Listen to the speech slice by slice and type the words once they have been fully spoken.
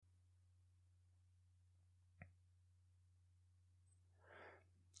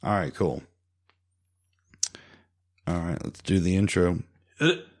All right, cool. All right, let's do the intro.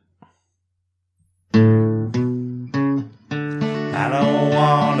 I don't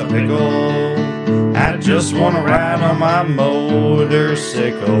want a pickle. I just want to ride on my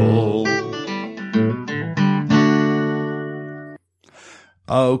motorcycle.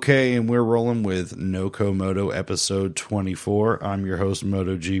 Okay, and we're rolling with No Komodo episode 24. I'm your host,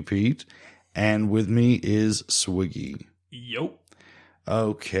 MotoGP, and with me is Swiggy. Yo.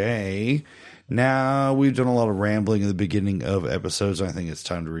 Okay, now we've done a lot of rambling in the beginning of episodes. I think it's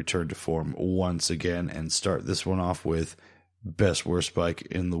time to return to form once again and start this one off with best worst bike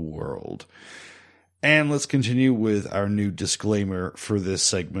in the world. And let's continue with our new disclaimer for this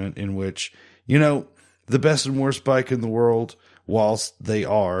segment, in which, the best and worst bike in the world, whilst they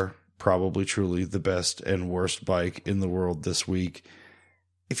are probably truly the best and worst bike in the world this week,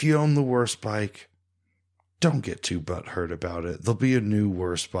 if you own the worst bike, don't get too butthurt about it. There'll be a new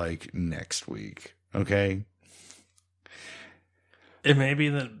worst bike next week, okay? It may be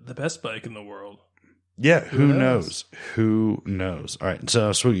the best bike in the world. Yeah, who knows? Who knows? All right, so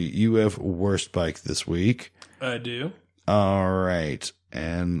Swiggy, you have worst bike this week. I do. All right,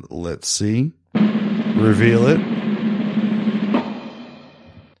 and let's see. Reveal it.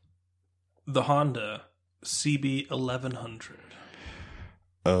 The Honda CB 1100.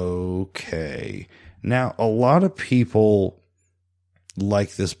 Okay. Now, a lot of people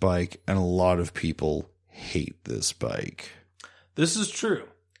like this bike, and a lot of people hate this bike. This is true.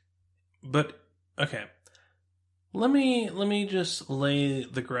 But, okay. Let me just lay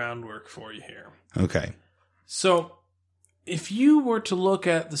the groundwork for you here. Okay. So, if you were to look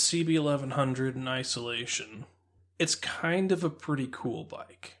at the CB 1100 in isolation, it's kind of a pretty cool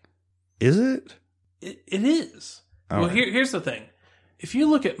bike. Is it? It is. All right. Here's the thing. If you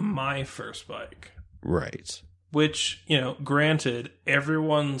look at my first bike, right, which, granted,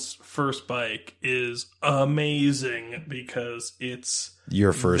 everyone's first bike is amazing because it's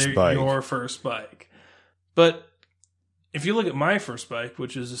your first bike. But if you look at my first bike,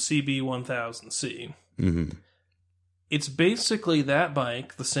 which is a CB 1000C, it's basically that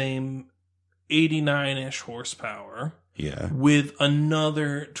bike, the same 89-ish horsepower, with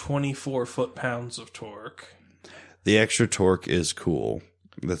another 24 foot-pounds of torque. The extra torque is cool.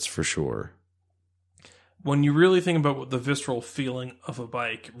 That's for sure. When you really think about what the visceral feeling of a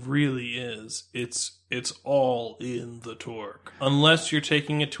bike really is, it's all in the torque. Unless you're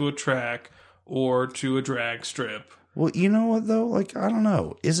taking it to a track or to a drag strip. Well, you know what, though? I don't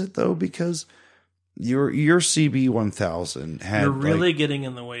know. Is it, though? Because your CB 1000 had... You're really getting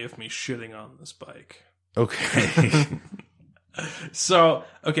in the way of me shitting on this bike. Okay. So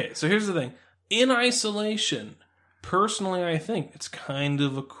here's the thing. In isolation, personally, I think it's kind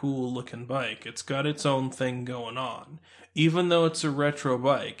of a cool looking bike. It's got its own thing going on. Even though it's a retro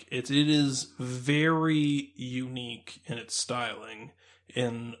bike, it is very unique in its styling,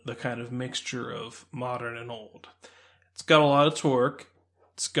 in the kind of mixture of modern and old. It's got a lot of torque.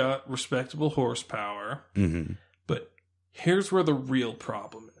 It's got respectable horsepower. Mm-hmm. But here's where the real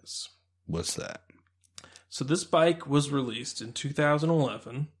problem is. What's that? So this bike was released in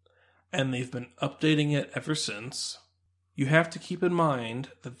 2011, and they've been updating it ever since. You have to keep in mind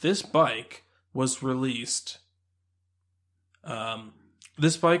that this bike was released 12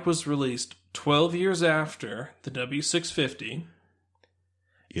 years after the W650.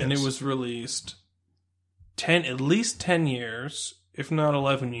 Yes. And it was released at least 10 years, if not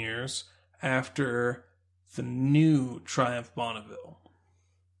 11 years, after the new Triumph Bonneville.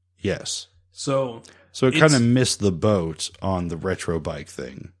 Yes. So it kind of missed the boat on the retro bike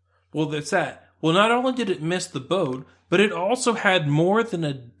thing. Well, that's that. Well, not only did it miss the boat, but it also had more than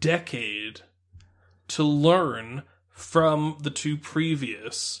a decade to learn from the two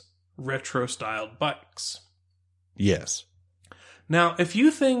previous retro-styled bikes. Yes. Now, if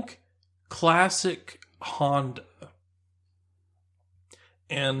you think classic Honda,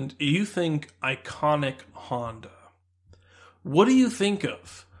 and you think iconic Honda, what do you think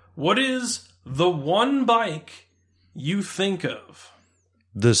of? What is the one bike you think of?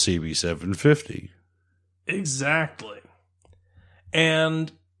 The CB750. Exactly.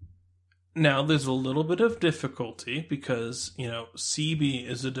 And now there's a little bit of difficulty because, CB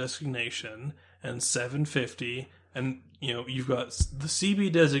is a designation and 750, and, you've got the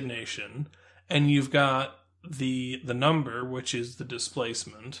CB designation and you've got the number, which is the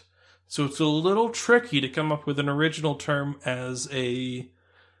displacement. So it's a little tricky to come up with an original term as the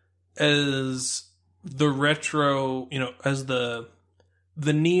retro, as the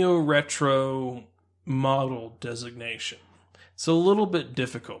neo-retro model designation. It's a little bit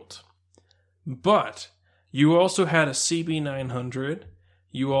difficult. But you also had a CB900,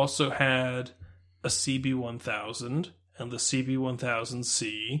 you also had a CB1000 and the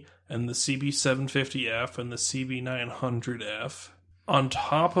CB1000C and the CB750F and the CB900F. On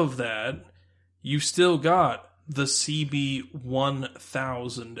top of that, you still got the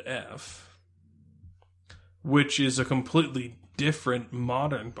CB1000F, which is a completely different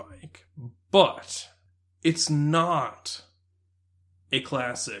modern bike, but it's not a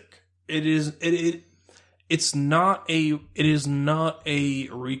classic. It is not a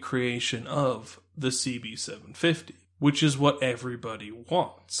recreation of the CB750, which is what everybody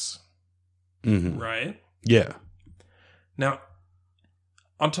wants. Mm-hmm. Right? Yeah. Now,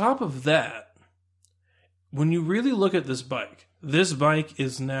 on top of that, when you really look at this bike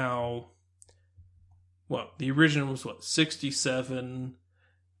is now, the original was 67.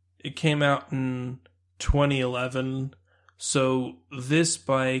 It came out in 2011. So this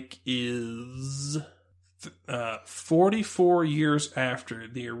bike is 44 years after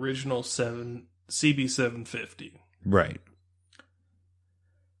the original CB750. Right.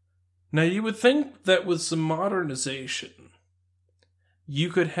 Now, you would think that with some modernization, you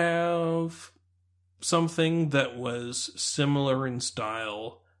could have something that was similar in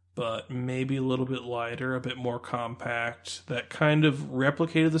style, but maybe a little bit lighter, a bit more compact, that kind of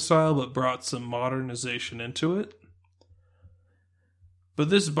replicated the style but brought some modernization into it. But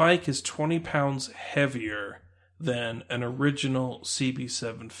this bike is 20 pounds heavier than an original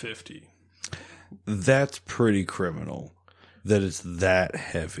CB750. That's pretty criminal that it's that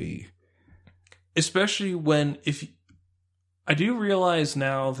heavy. Especially when, I do realize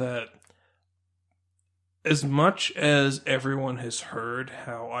now that as much as everyone has heard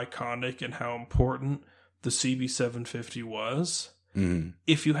how iconic and how important the CB750 was,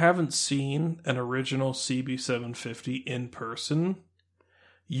 if you haven't seen an original CB750 in person,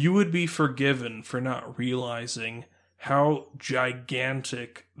 you would be forgiven for not realizing how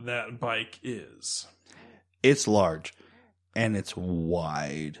gigantic that bike is. It's large, and it's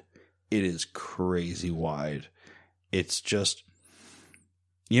wide. It is crazy wide. It's just,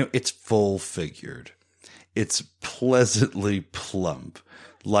 it's full-figured. It's pleasantly plump.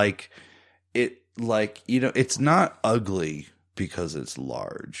 It's not ugly because it's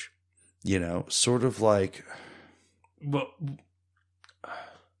large. Sort of like... Well,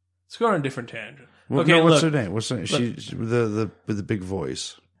 let's go on a different tangent. Well, okay, no, what's look, her name? What's her name? She's with the big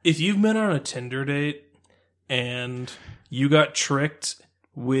voice. If you've been on a Tinder date and you got tricked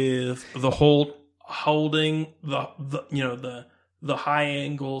with the whole holding the high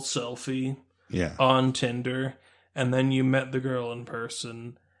angle selfie on Tinder, and then you met the girl in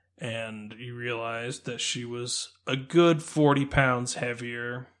person and you realized that she was a good 40 pounds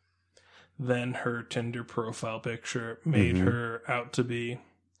heavier than her Tinder profile picture made her out to be,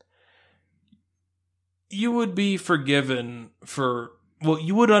 you would be forgiven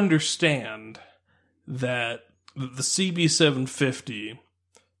you would understand that the CB750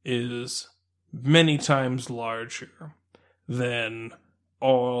 is many times larger than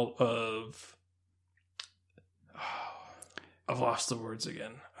all of... I've lost the words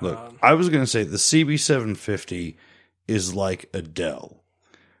again. Look, I was going to say the CB750 is like Adele.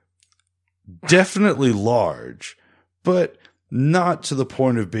 Definitely large, but not to the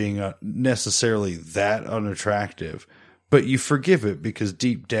point of being necessarily that unattractive. But you forgive it because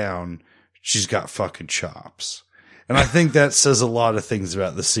deep down, she's got fucking chops. And I think that says a lot of things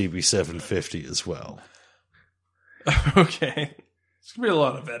about the CB750 as well. Okay. There's going to be a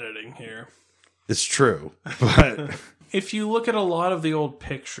lot of editing here. It's true, but... If you look at a lot of the old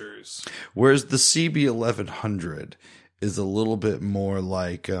pictures... Whereas the CB1100 is a little bit more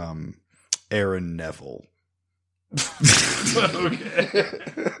like Aaron Neville. Okay.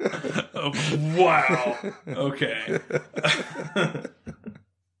 Oh, wow. Okay.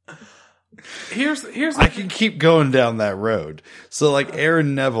 Here's I can keep going down that road. So like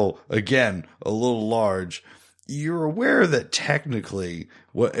Aaron Neville, again, a little large. You're aware that technically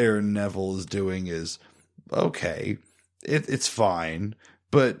what Aaron Neville is doing is okay. It's fine,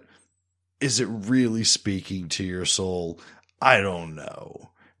 but is it really speaking to your soul? I don't know,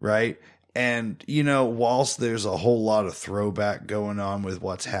 right? And, whilst there's a whole lot of throwback going on with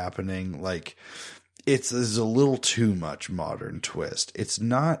what's happening, like, there's a little too much modern twist. It's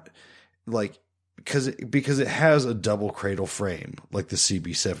not, like, because it has a double cradle frame, like the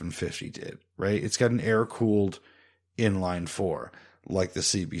CB750 did, right? It's got an air-cooled inline 4. Like the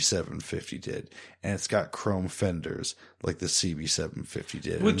CB750 did, and it's got chrome fenders like the CB750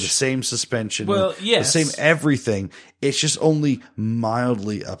 did, and the same suspension, the same everything. It's just only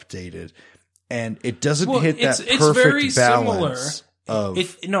mildly updated, and it doesn't hit that perfect balance.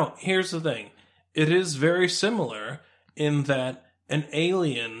 No, here's the thing: it is very similar in that an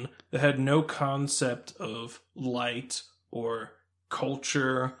alien that had no concept of light or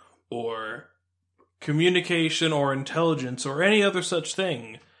culture or communication or intelligence or any other such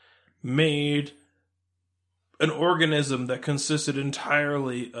thing made an organism that consisted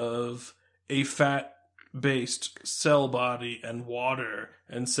entirely of a fat-based cell body and water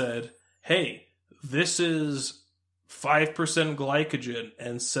and said, hey, this is 5% glycogen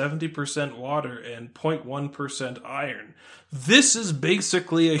and 70% water and 0.1% iron. This is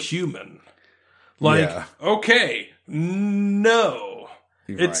basically a human. Okay, no.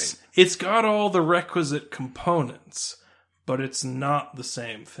 It's got all the requisite components, but it's not the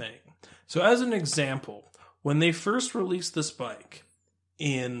same thing. So as an example, when they first released this bike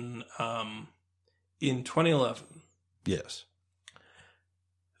in 2011, yes,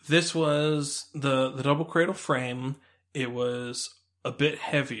 this was the double cradle frame. It was a bit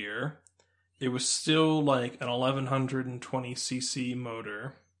heavier. It was still like an 1120cc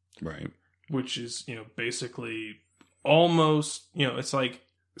motor, right? Which is, basically almost, it's like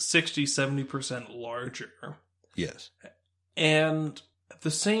 60-70% larger. Yes. And at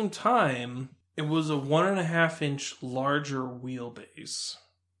the same time, it was a 1.5-inch larger wheelbase.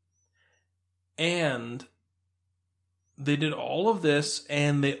 And they did all of this,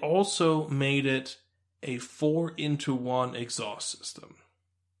 and they also made it a 4-into-1 exhaust system.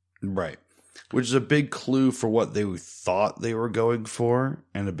 Right. Which is a big clue for what they thought they were going for,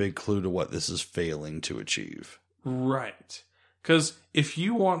 and a big clue to what this is failing to achieve. Right. Because if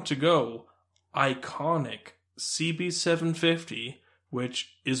you want to go iconic CB750,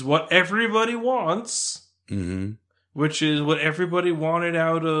 which is what everybody wants, which is what everybody wanted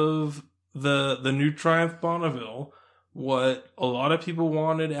out of the new Triumph Bonneville, what a lot of people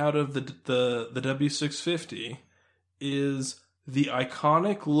wanted out of the W650 is the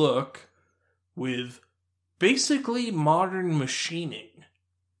iconic look with basically modern machining.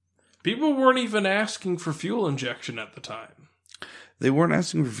 People weren't even asking for fuel injection at the time. They weren't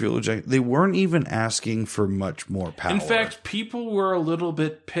asking for fuel injection. They weren't even asking for much more power. In fact, people were a little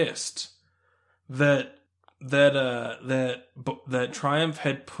bit pissed that Triumph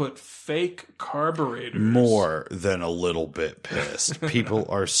had put fake carburetors. More than a little bit pissed. People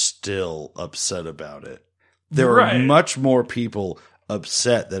are still upset about it. There are much more people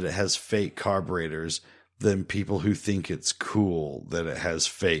upset that it has fake carburetors than people who think it's cool that it has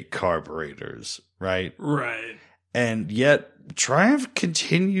fake carburetors, right? Right. And yet Triumph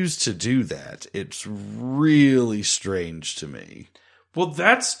continues to do that. It's really strange to me. Well,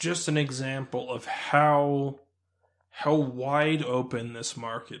 that's just an example of how wide open this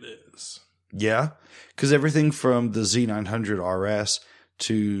market is. Yeah, because everything from the Z900 RS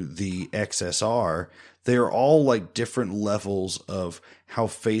to the XSR, they are all like different levels of how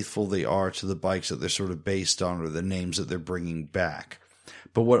faithful they are to the bikes that they're sort of based on or the names that they're bringing back.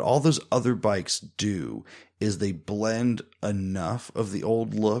 But what all those other bikes do is they blend enough of the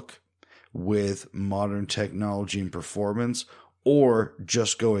old look with modern technology and performance, or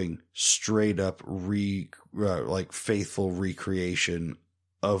just going straight up like faithful recreation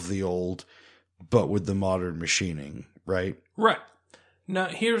of the old, but with the modern machining, right? Right. Now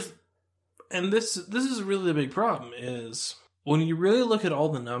this is really a big problem, is when you really look at all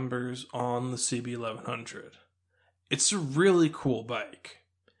the numbers on the CB1100, it's a really cool bike.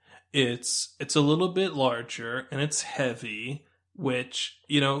 It's a little bit larger and it's heavy, which,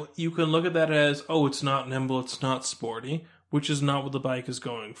 you can look at that as, oh, it's not nimble, it's not sporty, which is not what the bike is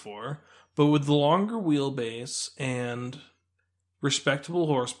going for. But with the longer wheelbase and respectable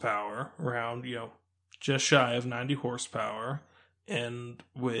horsepower, around, just shy of 90 horsepower, and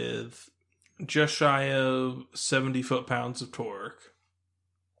with just shy of 70 foot-pounds of torque,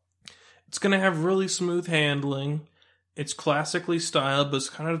 it's going to have really smooth handling. It's classically styled, but it's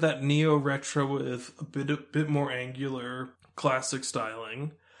kind of that neo-retro with a bit more angular classic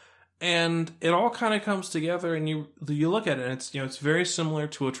styling. And it all kind of comes together, and you look at it, and it's very similar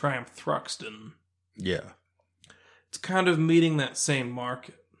to a Triumph Thruxton. Yeah. It's kind of meeting that same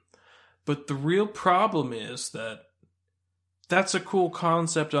market. But the real problem is that that's a cool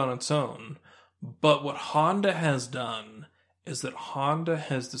concept on its own. But what Honda has done is that Honda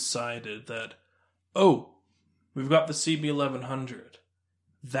has decided that, oh, we've got the CB1100.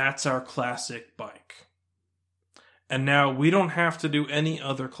 That's our classic bike. And now we don't have to do any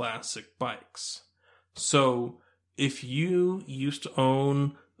other classic bikes. So if you used to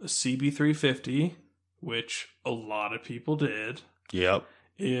own a CB350, which a lot of people did. Yep.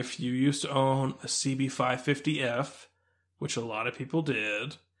 If you used to own a CB550F, which a lot of people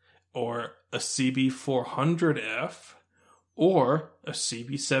did, or a CB400F, or a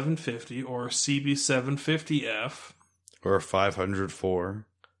CB750, or a CB750F, Or a 504.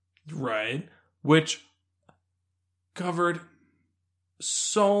 Right. Which covered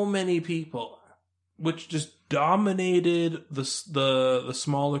so many people, which just dominated the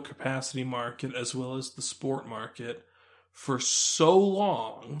smaller capacity market as well as the sport market for so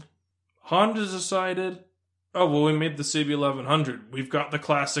long. Honda decided, oh, well, we made the CB1100. We've got the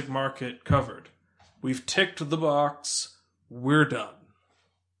classic market covered. We've ticked the box. We're done.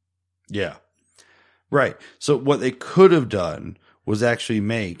 Yeah. Right. So what they could have done was actually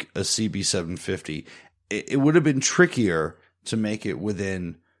make a CB750. It would have been trickier to make it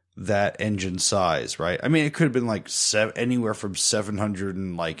within that engine size, right? I mean, it could have been like anywhere from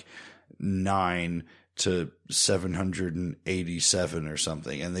 709 to 787 or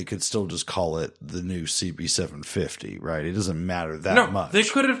something, and they could still just call it the new CB750, right? It doesn't matter that much. They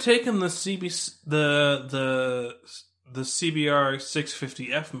could have taken the CBR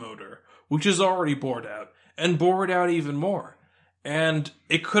 650F motor, which is already bored out, and bored out even more. And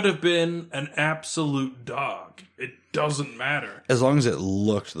it could have been an absolute dog. It doesn't matter. As long as it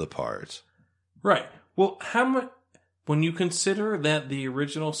looked the part. Right. Well, how much... When you consider that the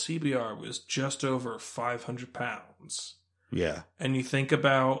original CBR was just over 500 pounds... Yeah. And you think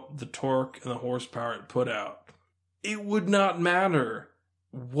about the torque and the horsepower it put out, it would not matter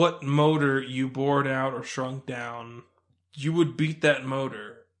what motor you bored out or shrunk down. You would beat that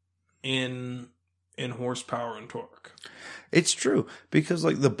motor in horsepower and torque. It's true, because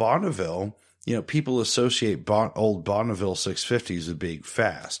like the Bonneville, people associate old Bonneville 650s with being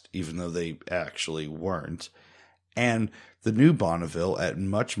fast, even though they actually weren't. And the new Bonneville at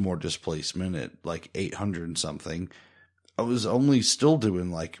much more displacement at like 800 and something, I was only still doing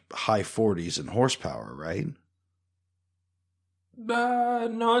like high 40s in horsepower, right?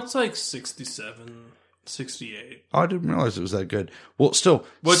 No, it's like 67, 68. Oh, I didn't realize it was that good. Well, still,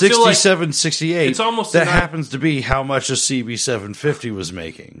 But 67, still, like, 68, it's almost that happens to be how much a CB750 was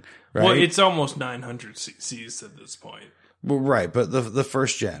making, right? Well, it's almost 900 cc's at this point. Well, right, but the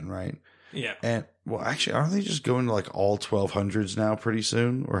first gen, right? Yeah. And, well, actually, aren't they just going to like all 1200s now pretty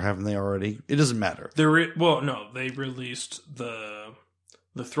soon? Or haven't they already? It doesn't matter. They released the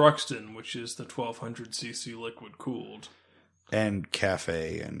Thruxton, which is the 1200 cc liquid cooled. And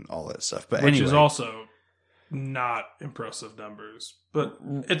Cafe and all that stuff. But Which anyway. is also not impressive numbers. But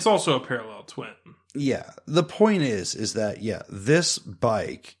it's also a parallel twin. Yeah. The point is that, yeah, this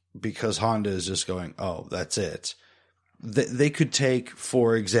bike, because Honda is just going, oh, that's it. They could take,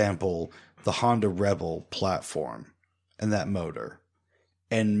 for example, the Honda Rebel platform and that motor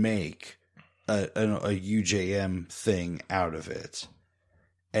and make a UJM thing out of it.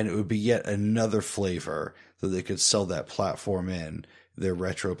 And it would be yet another flavor that they could sell that platform in their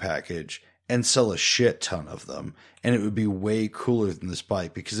retro package and sell a shit ton of them. And it would be way cooler than this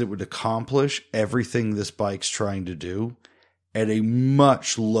bike because it would accomplish everything this bike's trying to do at a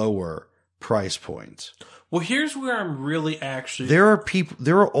much lower price point. Well, here's where I'm really actually... There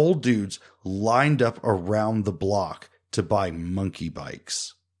are old dudes lined up around the block to buy monkey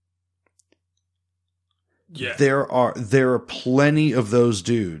bikes. Yeah. There are plenty of those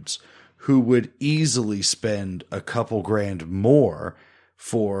dudes who would easily spend a couple grand more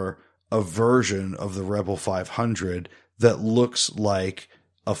for a version of the Rebel 500 that looks like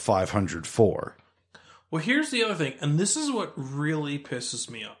a 504. Well, here's the other thing, and this is what really pisses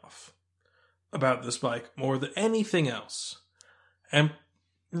me off about this bike more than anything else, and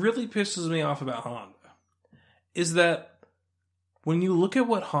really pisses me off about Honda, is that when you look at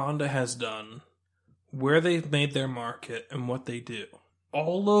what Honda has done, where they've made their market, and what they do,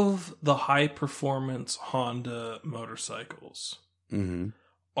 all of the high-performance Honda motorcycles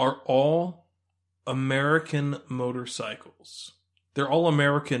are all American motorcycles. They're all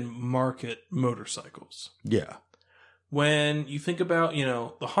American market motorcycles. Yeah. When you think about,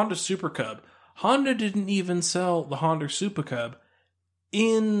 the Honda Super Cub, Honda didn't even sell the Honda Super Cub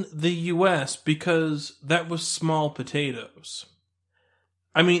in the U.S. because that was small potatoes.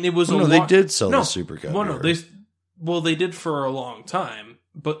 I mean, it was they did sell the Super Cub. Well, they did for a long time,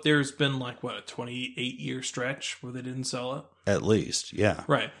 but there's been a 28-year stretch where they didn't sell it. At least, yeah.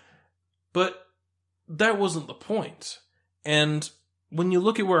 Right. But that wasn't the point. And when you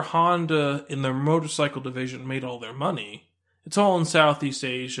look at where Honda in their motorcycle division made all their money, it's all in Southeast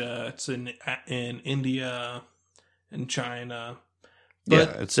Asia, it's in India, in China. But,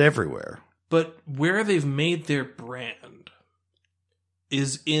 yeah, it's everywhere. But where they've made their brand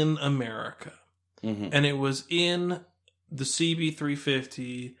is in America. Mm-hmm. And it was in the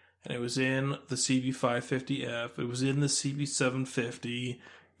CB350, and it was in the CB550F, it was in the CB750,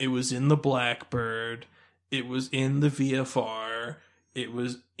 it was in the Blackbird, it was in the VFR, it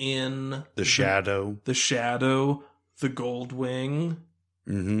was in the Shadow. The Shadow. the Goldwing.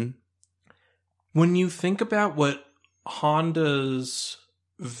 Mm-hmm. When you think about what Honda's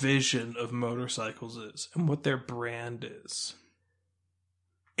vision of motorcycles is and what their brand is,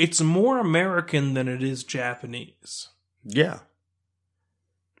 it's more American than it is Japanese. Yeah.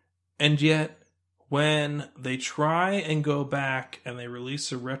 And yet, when they try and go back and they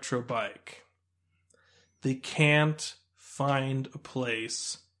release a retro bike, they can't find a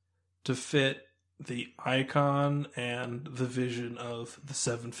place to fit the icon and the vision of the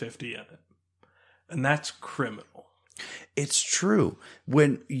 750 in it. And that's criminal. It's true.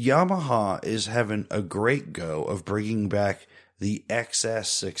 When Yamaha is having a great go of bringing back the XS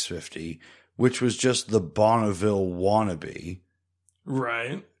 650, which was just the Bonneville wannabe.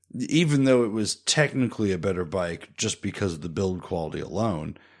 Right. Even though it was technically a better bike just because of the build quality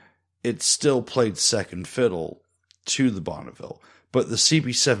alone, it still played second fiddle to the Bonneville. But the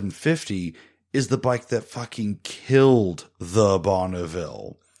CB750 is the bike that fucking killed the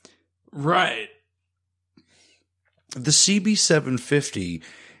Bonneville. Right. The CB750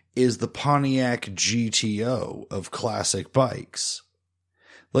 is the Pontiac GTO of classic bikes.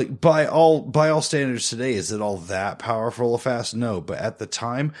 Like, by all standards today, is it all that powerful or fast? No, but at the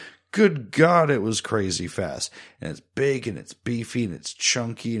time, good God, it was crazy fast. And it's big, and it's beefy, and it's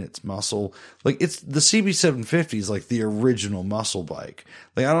chunky, and it's muscle. Like, it's the CB750 is like the original muscle bike.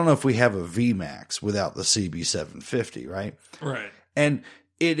 Like, I don't know if we have a VMAX without the CB750, right? Right. And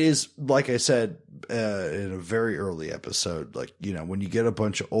it is, like I said in a very early episode, like, you know, when you get a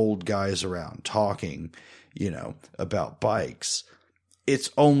bunch of old guys around talking, you know, about bikes,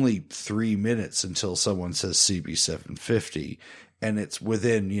 it's only 3 minutes until someone says CB750, and it's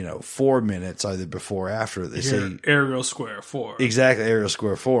within, you know, 4 minutes either before or after they say Aerial Square 4. Exactly, Aerial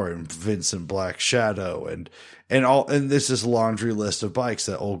Square 4 and Vincent Black Shadow and this is a laundry list of bikes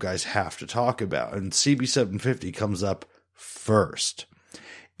that old guys have to talk about, and CB750 comes up first.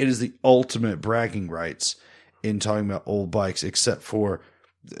 It is the ultimate bragging rights in talking about old bikes, except for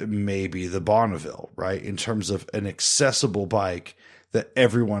maybe the Bonneville, right? In terms of an accessible bike that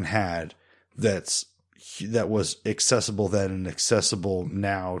everyone had that was accessible then and accessible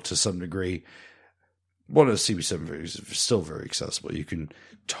now to some degree. One of the CB750s is still very accessible. You can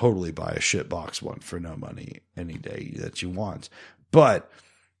totally buy a shitbox one for no money any day that you want. But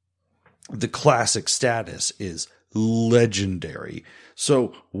the classic status is legendary.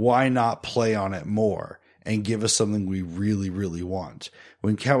 So why not play on it more and give us something we really, really want?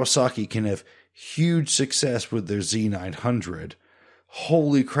 When Kawasaki can have huge success with their Z900,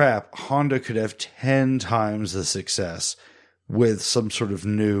 holy crap, Honda could have 10 times the success with some sort of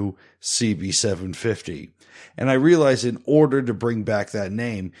new CB750. And I realize in order to bring back that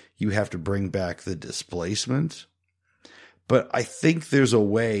name, you have to bring back the displacement. But I think there's a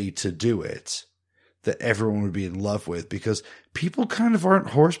way to do it that everyone would be in love with, because people kind of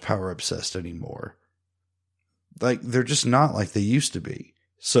aren't horsepower obsessed anymore. Like, they're just not like they used to be.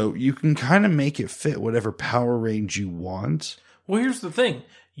 So you can kind of make it fit whatever power range you want. Well, here's the thing.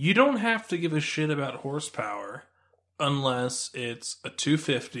 You don't have to give a shit about horsepower unless it's a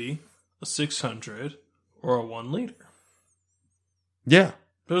 250, a 600, or a 1 liter. Yeah.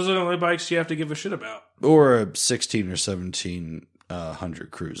 Those are the only bikes you have to give a shit about. Or a 16 or 1700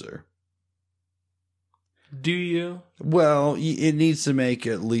 cruiser. Do you? Well, it needs to make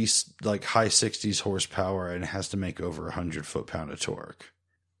at least like high 60s horsepower, and it has to make over 100 foot-pound of torque.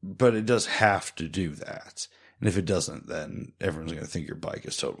 But it does have to do that. And if it doesn't, then everyone's going to think your bike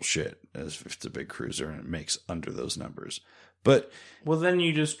is total shit, as if it's a big cruiser and it makes under those numbers. But well, then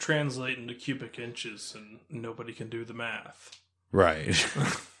you just translate into cubic inches, and nobody can do the math. Right.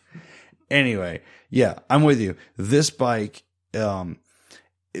 Anyway, yeah, I'm with you. This bike,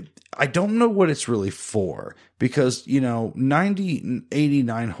 I don't know what it's really for, because, you know,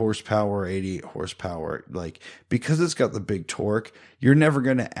 89 horsepower, 88 horsepower, like, because it's got the big torque, you're never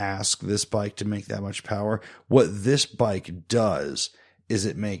going to ask this bike to make that much power. What this bike does is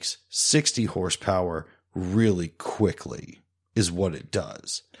it makes 60 horsepower really quickly, is what it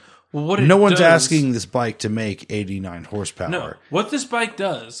does. Well, no one's asking this bike to make 89 horsepower. No, what this bike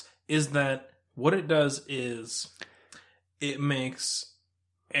does is it makes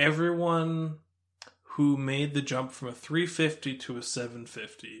everyone who made the jump from a 350 to a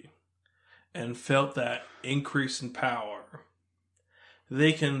 750 and felt that increase in power,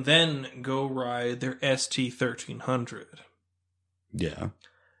 they can then go ride their ST1300. Yeah.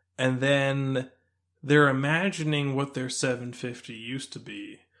 And then they're imagining what their 750 used to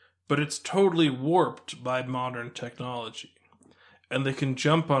be, but it's totally warped by modern technology. And they can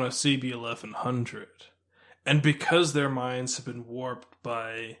jump on a CB1100. And because their minds have been warped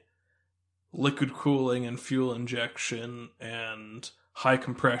by liquid cooling and fuel injection and high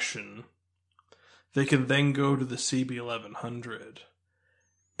compression, they can then go to the CB1100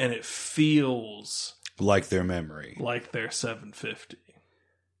 and it feels like their memory, like their 750.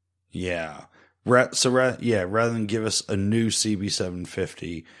 Yeah. Rather than give us a new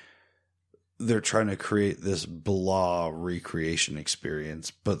CB750, they're trying to create this blah recreation experience,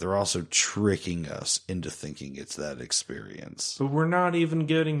 but they're also tricking us into thinking it's that experience. But we're not even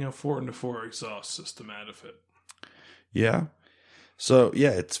getting a 4x4 exhaust system out of it. Yeah. So,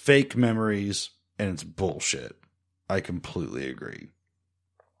 yeah, it's fake memories and it's bullshit. I completely agree.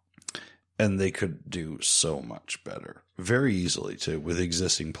 And they could do so much better. Very easily, too, with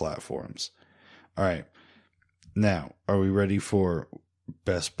existing platforms. All right. Now, are we ready for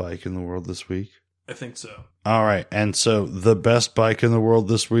best bike in the world this week? I think so. All right. And so the best bike in the world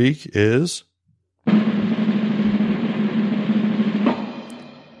this week is the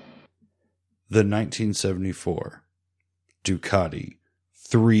 1974 Ducati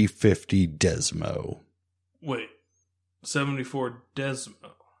 350 Desmo. Wait, 74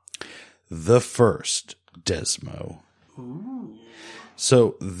 Desmo. The first Desmo. Ooh.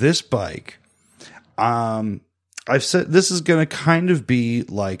 So this bike, I've said this is going to kind of be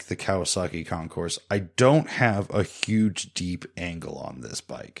like the Kawasaki Concourse. I don't have a huge deep angle on this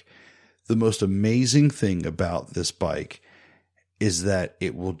bike. The most amazing thing about this bike is that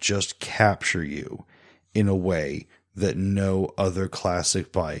it will just capture you in a way that no other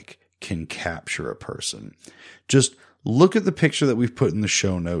classic bike can capture a person. Just look at the picture that we've put in the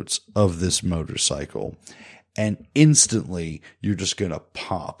show notes of this motorcycle, and instantly you're just going to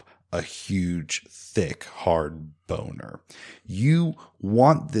pop a huge, thick, hard boner. You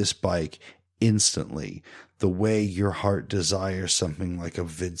want this bike instantly, the way your heart desires something like a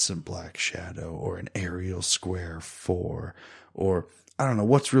Vincent Black Shadow or an Ariel Square 4, or I don't know,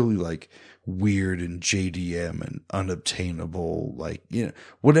 what's really like weird and JDM and unobtainable, like, you know,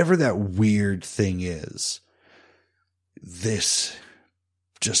 whatever that weird thing is. This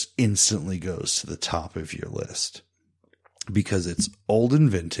just instantly goes to the top of your list because it's old and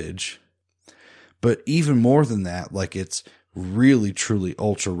vintage, but even more than that, like it's really truly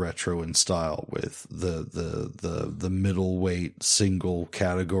ultra retro in style with the middleweight single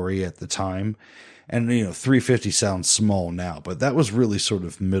category at the time. And, you know, 350 sounds small now, but that was really sort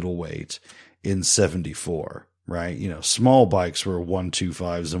of middleweight in 74, right? You know, small bikes were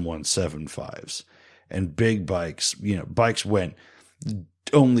 125s and 175s. And big bikes, you know, bikes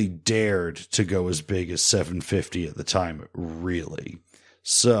only dared to go as big as 750 at the time, really.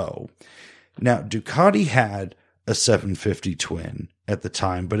 So, now Ducati had a 750 twin at the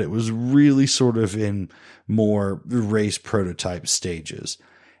time, but it was really sort of in more race prototype stages.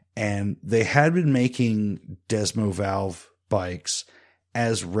 And they had been making Desmo valve bikes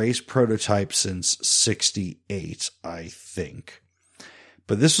as race prototypes since 68, I think.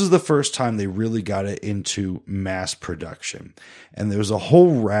 But this was the first time they really got it into mass production. And there was a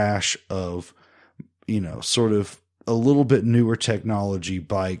whole rash of, you know, sort of a little bit newer technology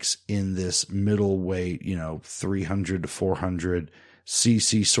bikes in this middleweight, you know, 300 to 400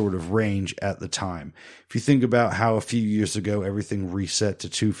 cc sort of range at the time. If you think about how a few years ago, everything reset to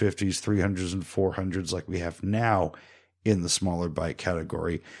 250s, 300s, and 400s like we have now in the smaller bike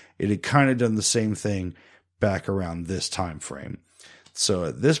category, it had kind of done the same thing back around this time frame. So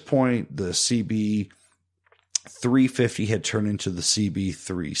at this point, the CB 350 had turned into the CB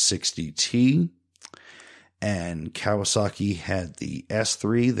 360T, and Kawasaki had the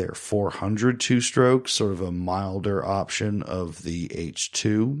S3, their 400 two-stroke, sort of a milder option of the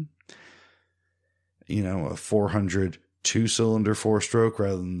H2. You know, a 400 two-cylinder four-stroke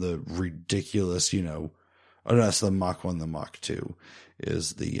rather than the ridiculous, you know, oh no, that's the Mach 1, the Mach 2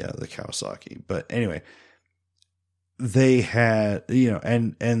 is the Kawasaki. But anyway, they had, you know,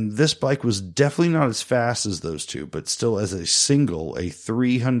 and this bike was definitely not as fast as those two, but still as a single, a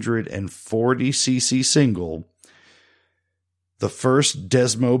 340cc single, the first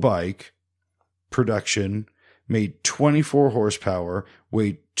Desmo bike production, made 24 horsepower,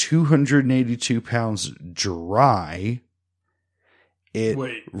 weighed 282 pounds dry. It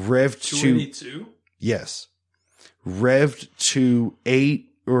revved 282? Yes. Revved to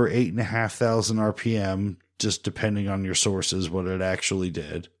 8 or 8,500 RPM, just depending on your sources, what it actually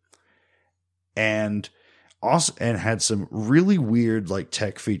did. And also, and had some really weird like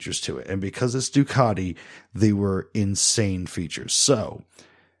tech features to it. And because it's Ducati, they were insane features. So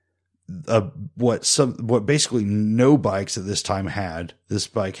what basically no bikes at this time had, this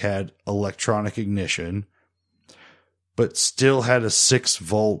bike had electronic ignition, but still had a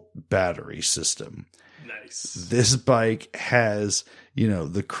 6-volt battery system. Nice. This bike has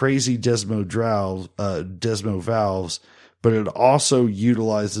the crazy Desmo valves, but it also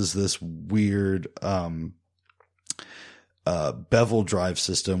utilizes this weird bevel drive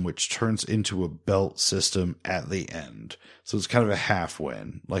system, which turns into a belt system at the end. So it's kind of a half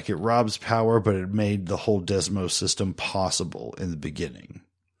win. Like, it robs power, but it made the whole Desmo system possible in the beginning.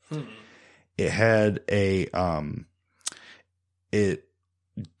 It had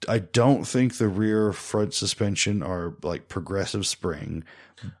I don't think the rear front suspension are like progressive spring.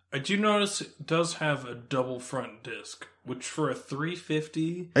 I do notice it does have a double front disc, which for a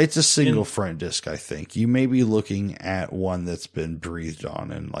 350... It's a single front disc, I think. You may be looking at one that's been breathed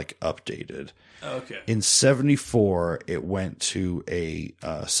on and like updated. Okay. In 74, it went to a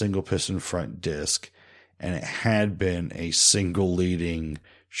single piston front disc, and it had been a single leading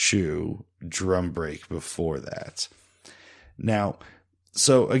shoe drum brake before that. Now,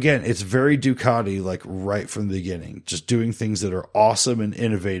 so again, it's very Ducati, like right from the beginning, just doing things that are awesome and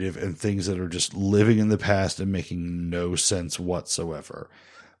innovative and things that are just living in the past and making no sense whatsoever.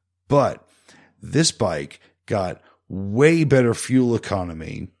 But this bike got way better fuel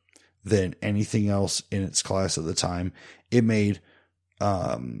economy than anything else in its class at the time. It made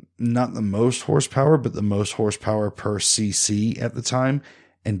not the most horsepower, but the most horsepower per cc at the time,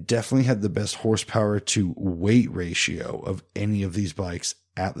 and definitely had the best horsepower to weight ratio of any of these bikes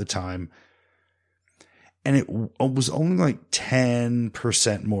at the time. And it was only like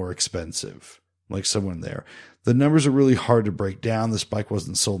 10% more expensive, like somewhere in there. The numbers are really hard to break down. This bike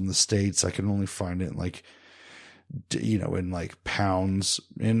wasn't sold in the States. I can only find it in like, in like pounds,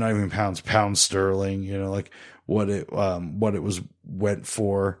 and not even pounds sterling, like what it went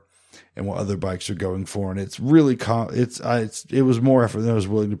for and what other bikes are going for. And it's really, it was more effort than I was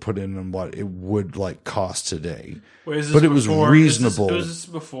willing to put in on what it would like cost today. Wait, but it was reasonable. Was this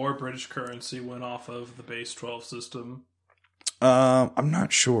before British currency went off of the base 12 system? I'm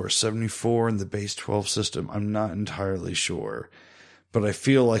not sure. 74 and the base 12 system, I'm not entirely sure. But I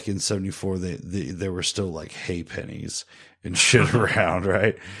feel like in 74, there were still like hay pennies and shit around,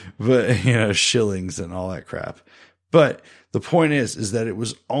 right? But, shillings and all that crap. But the point is that it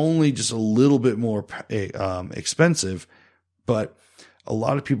was only just a little bit more expensive, but a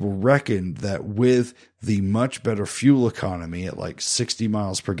lot of people reckoned that with the much better fuel economy at like 60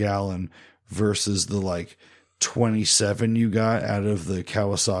 miles per gallon versus the like 27 you got out of the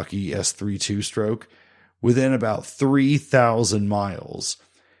Kawasaki S3 two-stroke, within about 3,000 miles,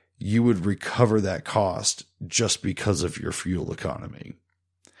 you would recover that cost just because of your fuel economy.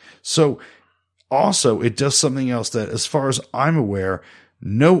 So also, it does something else that, as far as I'm aware,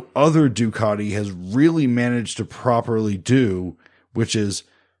 no other Ducati has really managed to properly do, which is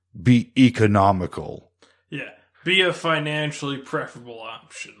be economical. Yeah, be a financially preferable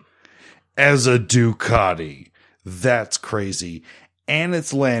option. As a Ducati. That's crazy. And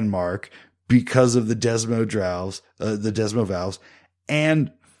it's landmark because of the Desmo valves.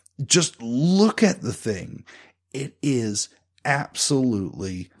 And just look at the thing. It is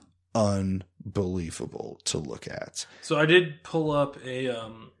absolutely unbelievable to look at. So I did pull up I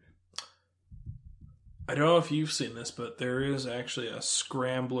don't know if you've seen this, but there is actually a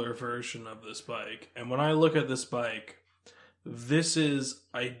scrambler version of this bike. And when I look at this bike, this is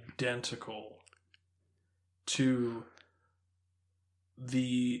identical to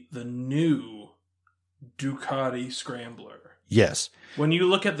the new Ducati Scrambler. Yes. When you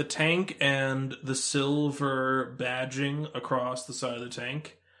look at the tank and the silver badging across the side of the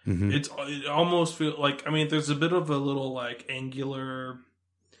tank, it almost feels like, there's a bit of a little like angular,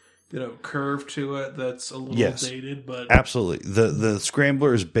 curve to it that's a little dated, but absolutely. The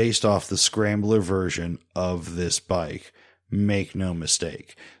Scrambler is based off the Scrambler version of this bike. Make no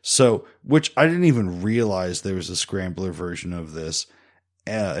mistake. So, which I didn't even realize there was a Scrambler version of this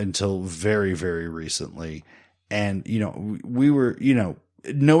until very, very recently. And, we were,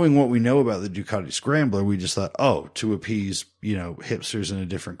 knowing what we know about the Ducati Scrambler, we just thought, to appease, hipsters in a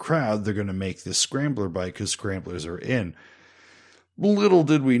different crowd, they're going to make this Scrambler bike because Scramblers are in. Little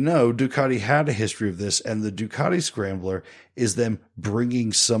did we know, Ducati had a history of this, and the Ducati Scrambler is them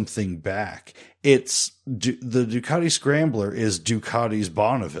bringing something back. It's the Ducati Scrambler is Ducati's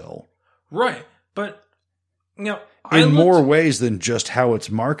Bonneville. Right, but, in more ways than just how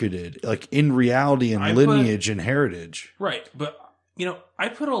it's marketed, like in reality and lineage and heritage. Right, but I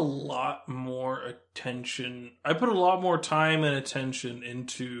put a lot more attention. I put a lot more time and attention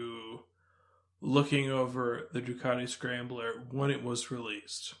into looking over the Ducati Scrambler when it was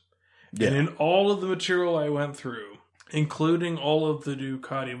released. Yeah. And in all of the material I went through, including all of the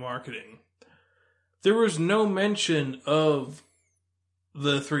Ducati marketing, there was no mention of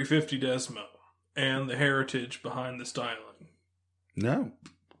the 350 Desmo and the heritage behind the styling. No.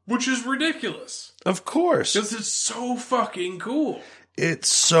 Which is ridiculous. Of course. Because it's so fucking cool. It's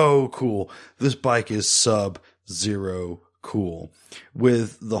so cool. This bike is sub-zero cool.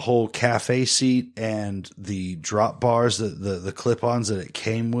 With the whole cafe seat and the drop bars, the clip-ons that it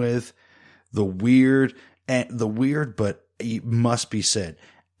came with, the weird, but it must be said,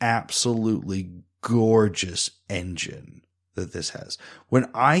 absolutely gorgeous engine that this has. When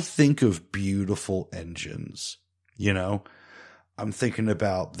I think of beautiful engines, you know, I'm thinking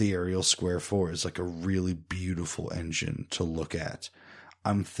about the Ariel Square 4 as like a really beautiful engine to look at.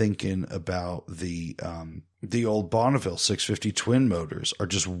 I'm thinking about the old Bonneville 650 twin motors are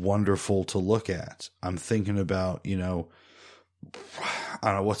just wonderful to look at. I'm thinking about, you know, I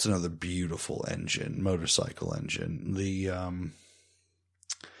don't know, what's another beautiful engine, motorcycle engine?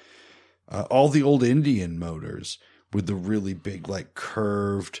 All the old Indian motors with the really big, like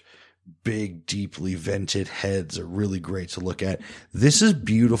curved, big, deeply vented heads are really great to look at. This is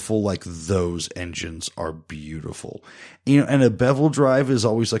beautiful. Like those engines are beautiful, you know, and a bevel drive is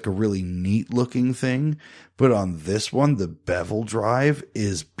always like a really neat looking thing. But on this one, the bevel drive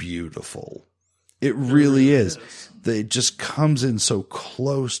is beautiful. It really is. It just comes in so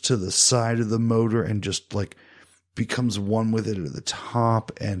close to the side of the motor and just like becomes one with it at the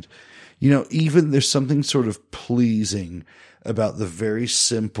top. And, you know, even there's something sort of pleasing about the very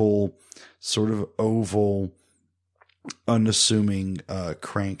simple sort of oval, unassuming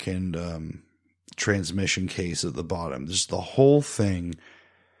crank and transmission case at the bottom. Just the whole thing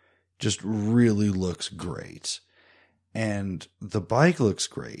just really looks great. And the bike looks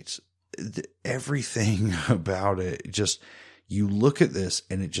great. Everything about it, just, you look at this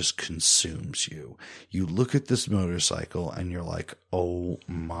and it just consumes you. You look at this motorcycle and you're like, oh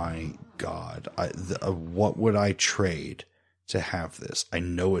my God, what would I trade to have this? I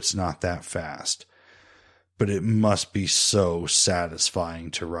know it's not that fast, but it must be so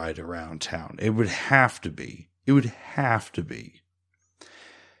satisfying to ride around town. It would have to be. It would have to be.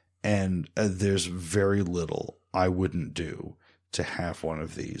 And there's very little I wouldn't do to have one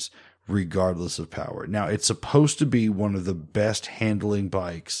of these, regardless of power. Now, it's supposed to be one of the best handling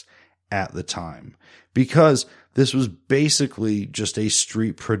bikes at the time, because this was basically just a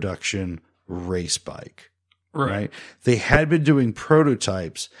street production race bike. Right. They had been doing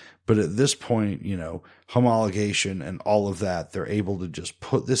prototypes, but at this point, you know, homologation and all of that, they're able to just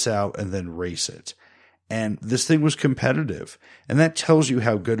put this out and then race it. And this thing was competitive. And that tells you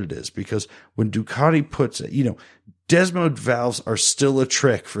how good it is, because when Ducati puts it, you know, Desmosed valves are still a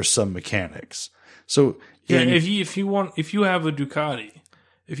trick for some mechanics. So yeah, if you have a Ducati,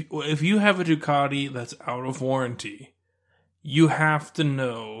 if you have a Ducati that's out of warranty, you have to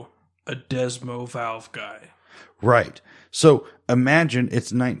know a Desmo valve guy. Right. So imagine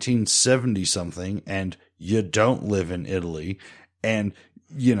it's 1970 something and you don't live in Italy, and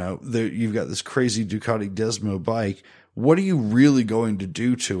you know, you've got this crazy Ducati Desmo bike. What are you really going to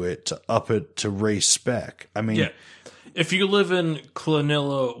do to it to up it to race spec? I mean, yeah. If you live in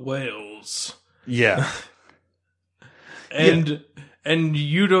Clonilla, Wales, yeah, and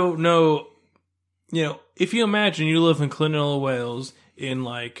you don't know, you know, if you imagine you live in Clonilla, Wales in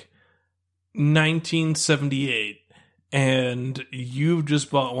like 1978, and you've just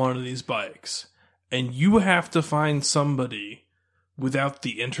bought one of these bikes, and you have to find somebody without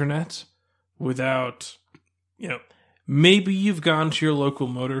the internet, without, you know, maybe you've gone to your local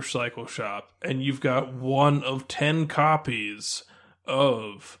motorcycle shop and you've got one of 10 copies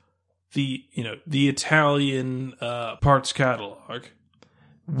of the, you know, the Italian parts catalog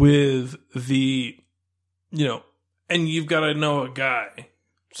with the, you know, and you've got to know a guy.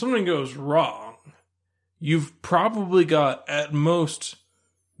 If something goes wrong, you've probably got at most,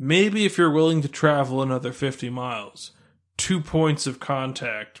 maybe if you're willing to travel another 50 miles, 2 points of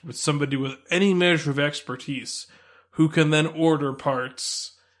contact with somebody with any measure of expertise who can then order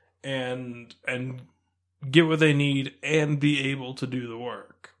parts and get what they need and be able to do the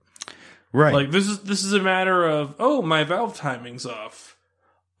work. Right. Like this is a matter of, oh, my valve timing's off.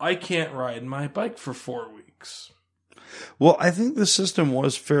 I can't ride my bike for 4 weeks. Well, I think the system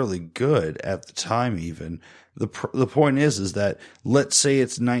was fairly good at the time even. The point is that let's say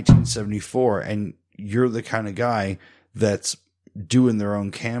it's 1974 and you're the kind of guy that's doing their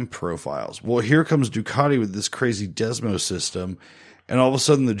own cam profiles. Well, here comes Ducati with this crazy Desmo system, and all of a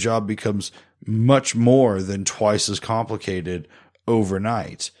sudden the job becomes much more than twice as complicated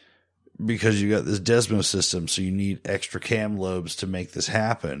overnight, because you got this Desmo system, so you need extra cam lobes to make this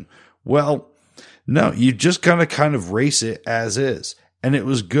happen. Well, no, you just gotta kind of race it as is, and it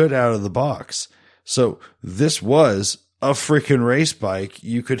was good out of the box. So this was a freaking race bike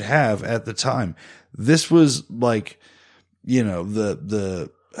you could have at the time. This was like, the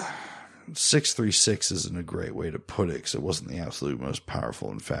 636 isn't a great way to put it because it wasn't the absolute most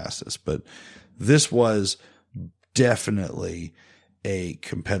powerful and fastest, but this was definitely a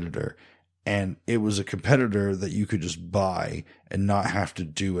competitor. And it was a competitor that you could just buy and not have to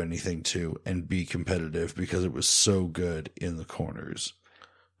do anything to and be competitive because it was so good in the corners.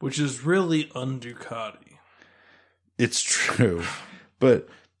 Which is really un-Ducati. It's true. But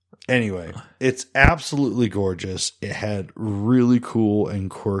anyway, it's absolutely gorgeous. It had really cool and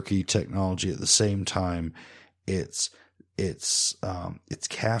quirky technology at the same time. It's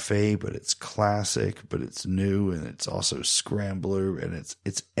cafe, but it's classic, but it's new, and it's also scrambler, and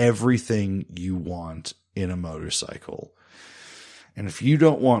it's everything you want in a motorcycle. And if you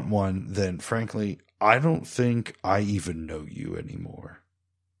don't want one, then frankly, I don't think I even know you anymore.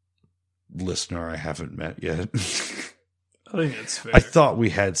 Listener I haven't met yet. I think it's fair. I thought we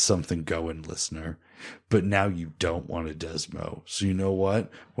had something going, listener, but now you don't want a Desmo. So you know what?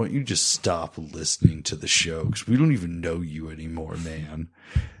 Why don't you just stop listening to the show? Because we don't even know you anymore, man.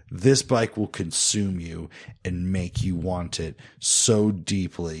 This bike will consume you and make you want it so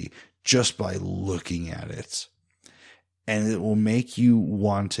deeply just by looking at it. And it will make you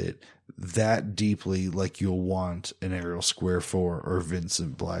want it that deeply like you'll want an Ariel Square 4 or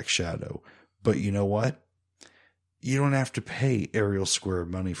Vincent Black Shadow. But you know what? You don't have to pay Ariel Square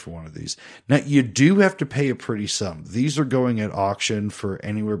money for one of these. Now, you do have to pay a pretty sum. These are going at auction for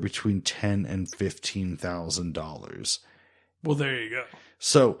anywhere between $10,000 and $15,000. Well, there you go.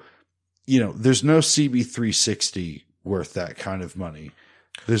 So, there's no CB360 worth that kind of money.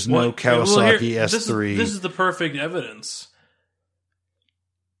 There's no Kawasaki S3. This is the perfect evidence.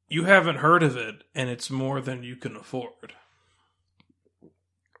 You haven't heard of it, and it's more than you can afford.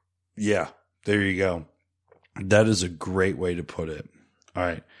 Yeah, there you go. That is a great way to put it. All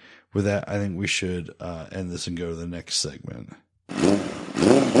right. With that, I think we should end this and go to the next segment.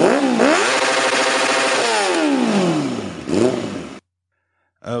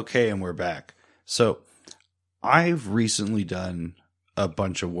 Okay, and we're back. So, I've recently done a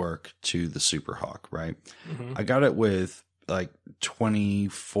bunch of work to the Super Hawk, right? Mm-hmm. I got it with like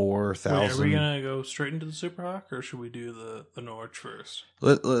 24,000. Wait, are we going to go straight into the Super Hawk, or should we do the Norwich first?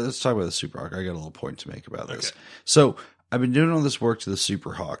 Let's talk about the Super Hawk. I got a little point to make about this. Okay. So I've been doing all this work to the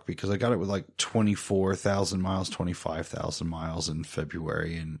Super Hawk because I got it with like 24,000 miles, 25,000 miles in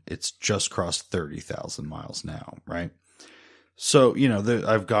February, and it's just crossed 30,000 miles now, right? So,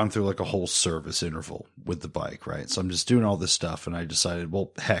 I've gone through like a whole service interval with the bike, right? So I'm just doing all this stuff, and I decided,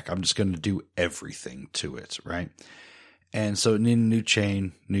 well, heck, I'm just going to do everything to it, right? And so it needed a new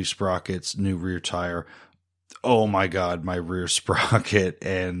chain, new sprockets, new rear tire. Oh my God, my rear sprocket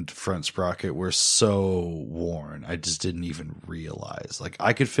and front sprocket were so worn. I just didn't even realize. Like,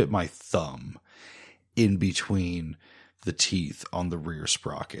 I could fit my thumb in between the teeth on the rear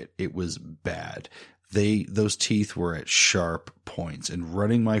sprocket. It was bad. Those teeth were at sharp points, and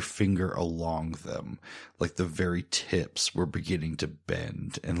running my finger along them, like the very tips were beginning to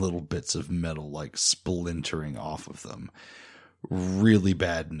bend and little bits of metal like splintering off of them. Really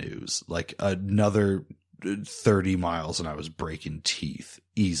bad news. Like another 30 miles and I was breaking teeth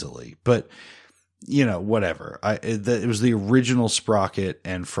easily. But, whatever. It was the original sprocket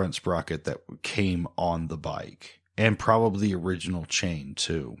and front sprocket that came on the bike, and probably the original chain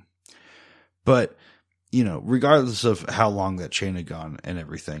too. But regardless of how long that chain had gone and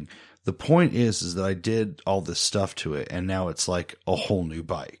everything, the point is that I did all this stuff to it, and now it's like a whole new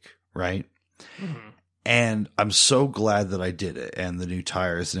bike, right? Mm-hmm. And I'm so glad that I did it, and the new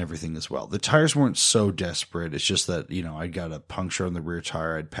tires and everything as well. The tires weren't so desperate. It's just that, I got a puncture on the rear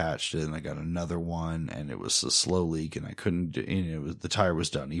tire. I'd patched it, and I got another one, and it was a slow leak, and I couldn't, the tire was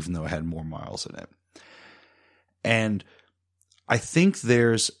done, even though it had more miles in it. And I think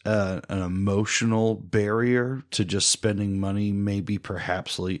there's an emotional barrier to just spending money, maybe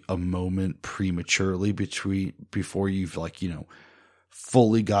perhaps like a moment prematurely before you've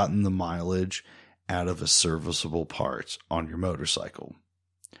fully gotten the mileage out of a serviceable part on your motorcycle.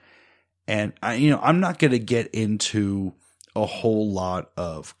 And I'm not going to get into a whole lot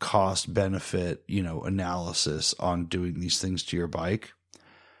of cost benefit, analysis on doing these things to your bike.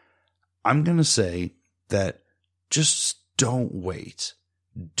 I'm going to say that just don't wait.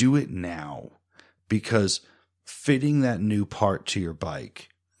 Do it now, because fitting that new part to your bike,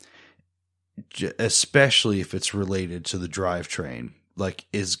 especially if it's related to the drivetrain,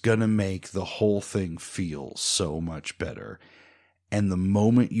 is going to make the whole thing feel so much better. And the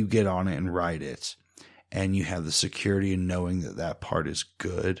moment you get on it and ride it, and you have the security in knowing that that part is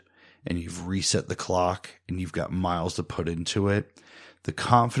good, and you've reset the clock, and you've got miles to put into it, the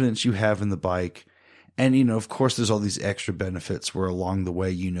confidence you have in the bike, And, of course, there's all these extra benefits where along the way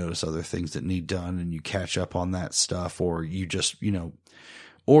you notice other things that need done and you catch up on that stuff, or you just,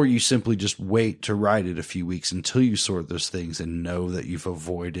 or you simply just wait to ride it a few weeks until you sort those things and know that you've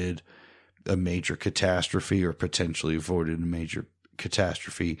avoided a major catastrophe or potentially avoided a major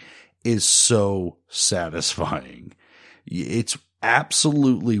catastrophe is so satisfying. It's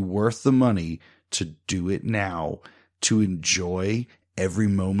absolutely worth the money to do it now, to enjoy every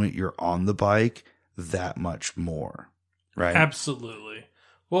moment you're on the bike that much more, right? Absolutely.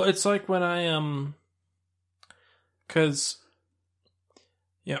 Well, it's like when because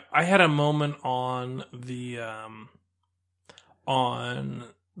I had a moment on the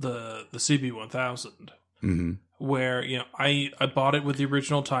CB1000 where I bought it with the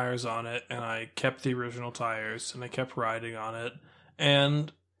original tires on it, and I kept the original tires and I kept riding on it,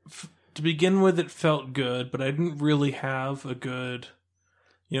 and to begin with it felt good, but I didn't really have a good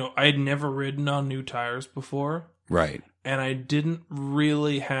I had never ridden on new tires before. Right. And I didn't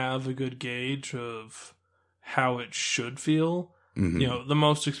really have a good gauge of how it should feel. Mm-hmm. The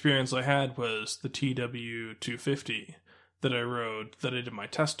most experience I had was the TW250 that I rode, that I did my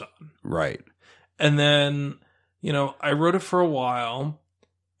test on. Right. And then, I rode it for a while,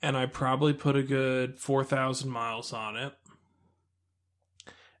 and I probably put a good 4,000 miles on it.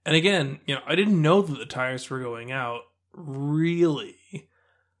 And again, I didn't know that the tires were going out, really,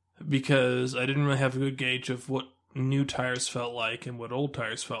 because I didn't really have a good gauge of what new tires felt like and what old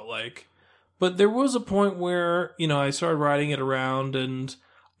tires felt like. But there was a point where, I started riding it around and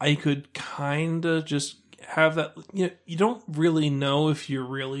I could kind of just have that, you don't really know if you're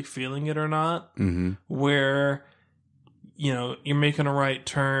really feeling it or not, where, you're making a right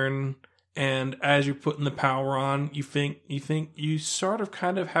turn, and as you're putting the power on, you sort of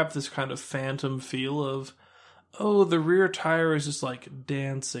kind of have this kind of phantom feel of, oh, the rear tire is just like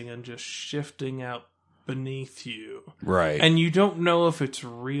dancing and just shifting out beneath you. Right. And you don't know if it's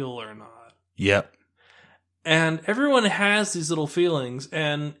real or not. Yep. And everyone has these little feelings,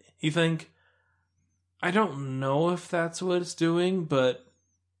 and you think, I don't know if that's what it's doing, but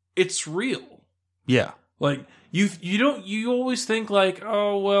it's real. Yeah. Like, you always think like,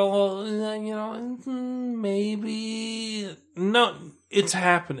 oh, well, maybe. No, it's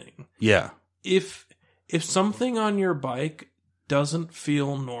happening. Yeah. If something on your bike doesn't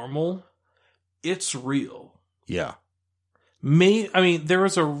feel normal, it's real. Yeah. There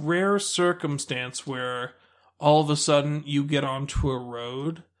is a rare circumstance where all of a sudden you get onto a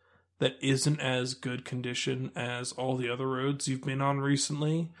road that isn't as good condition as all the other roads you've been on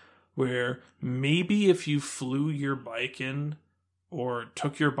recently, where maybe if you flew your bike in or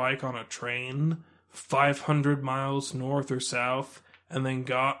took your bike on a train 500 miles north or south and then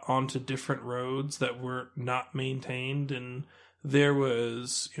got onto different roads that were not maintained, and there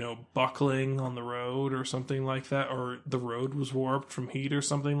was, buckling on the road or something like that, or the road was warped from heat or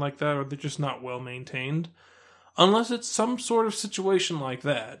something like that, or they're just not well maintained. Unless it's some sort of situation like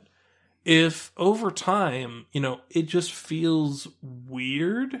that, if over time, it just feels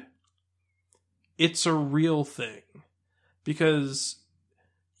weird, it's a real thing. Because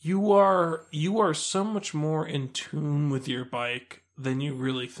you are so much more in tune with your bike than you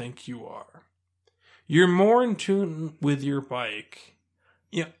really think you are. You're more in tune with your bike.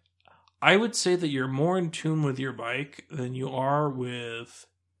 I would say that you're more in tune with your bike than you are with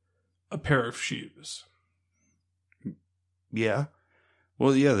a pair of shoes. Yeah.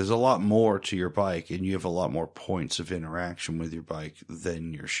 Well, yeah, there's a lot more to your bike, and you have a lot more points of interaction with your bike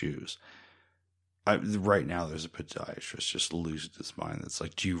than your shoes. Right now, there's a podiatrist just losing his mind. That's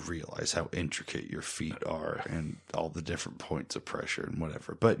like, do you realize how intricate your feet are and all the different points of pressure and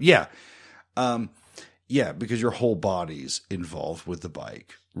whatever? But yeah, because your whole body's involved with the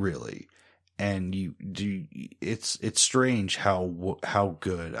bike, really. And it's strange how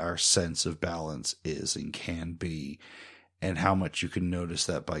good our sense of balance is and can be, and how much you can notice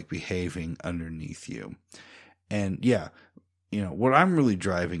that bike behaving underneath you. And yeah, what I'm really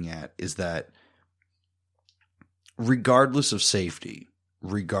driving at is that regardless of safety,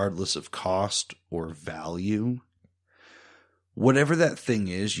 regardless of cost or value, whatever that thing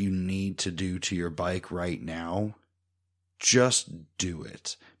is you need to do to your bike right now, just do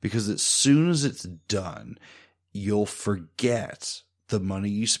it. Because as soon as it's done, you'll forget the money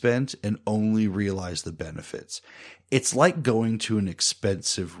you spent and only realize the benefits. It's like going to an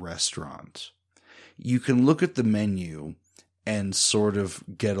expensive restaurant. You can look at the menu and sort of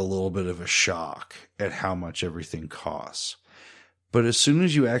get a little bit of a shock at how much everything costs. But as soon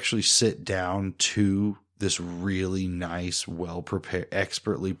as you actually sit down to this really nice, well-prepared,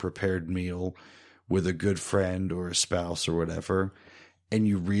 expertly prepared meal with a good friend or a spouse or whatever, and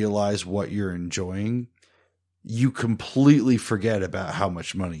you realize what you're enjoying, you completely forget about how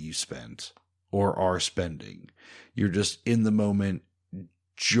much money you spent or are spending. You're just in the moment,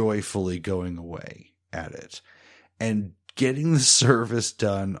 joyfully going away at it. And getting the service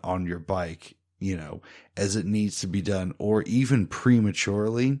done on your bike, as it needs to be done, or even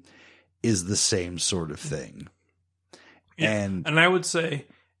prematurely, is the same sort of thing. Yeah. And I would say,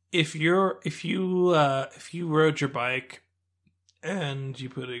 if you rode your bike and you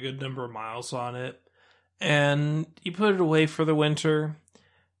put a good number of miles on it, and you put it away for the winter,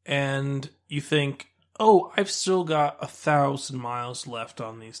 and you think, oh, I've still got 1,000 miles left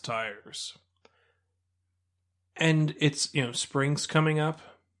on these tires, and it's, spring's coming up,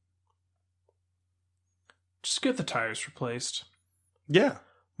 just get the tires replaced. Yeah.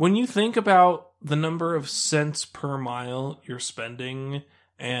 When you think about the number of cents per mile you're spending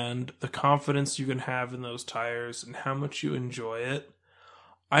and the confidence you can have in those tires and how much you enjoy it,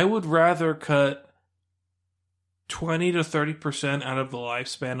 I would rather cut 20 to 30% out of the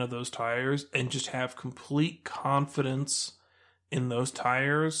lifespan of those tires and just have complete confidence in those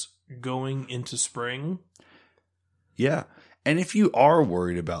tires going into spring. Yeah. And if you are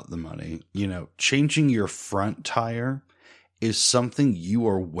worried about the money, changing your front tire is something you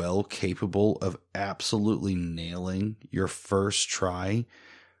are well capable of absolutely nailing your first try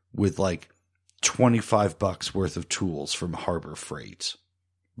with like $25 worth of tools from Harbor Freight.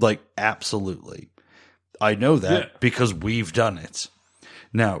 Like, absolutely. I know that because we've done it.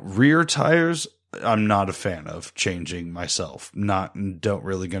 Now, rear tires, I'm not a fan of changing myself. Don't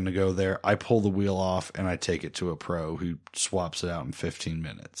really going to go there. I pull the wheel off and I take it to a pro who swaps it out in 15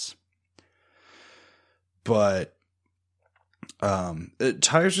 minutes. But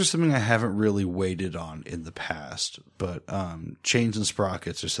tires are something I haven't really waited on in the past. But chains and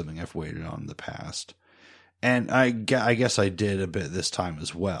sprockets are something I've waited on in the past. And I guess I did a bit this time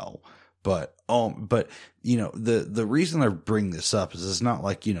as well. But the reason I bring this up is it's not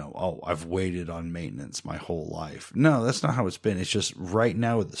like, I've waited on maintenance my whole life. No, that's not how it's been. It's just right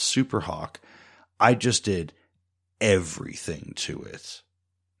now with the Super Hawk, I just did everything to it.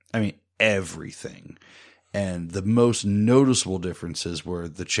 I mean, everything. And the most noticeable differences were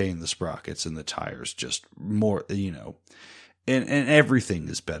the chain, the sprockets, and the tires. Just more, and everything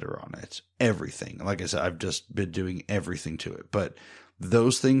is better on it. Everything. Like I said, I've just been doing everything to it. But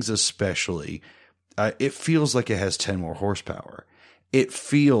those things especially, it feels like it has 10 more horsepower. It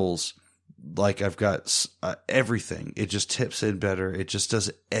feels like I've got everything. It just tips in better. It just does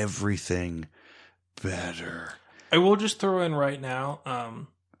everything better. I will just throw in right now,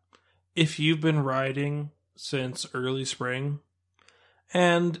 if you've been riding since early spring,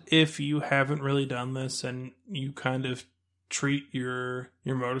 and if you haven't really done this and you kind of treat your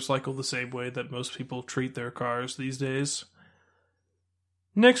motorcycle the same way that most people treat their cars these days,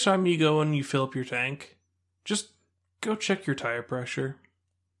 next time you go and you fill up your tank, just go check your tire pressure.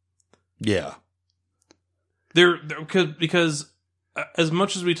 Yeah. Because as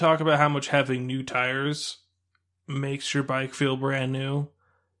much as we talk about how much having new tires makes your bike feel brand new,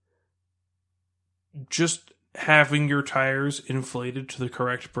 just having your tires inflated to the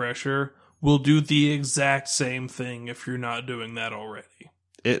correct pressure will do the exact same thing if you're not doing that already.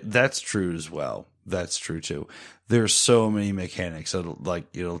 That's true as well. That's true too. There's so many mechanics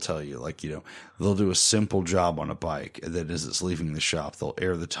that'll tell you, they'll do a simple job on a bike, and then as it's leaving the shop, they'll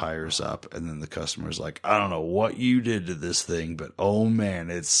air the tires up, and then the customer's like, I don't know what you did to this thing, but oh man,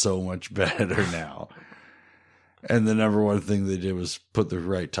 it's so much better now. And the number one thing they did was put the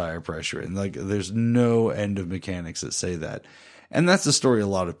right tire pressure in. Like, there's no end of mechanics that say that. And that's a story a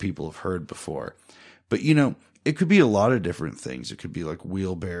lot of people have heard before. But, it could be a lot of different things. It could be like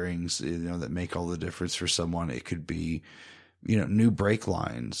wheel bearings, that make all the difference for someone. It could be, new brake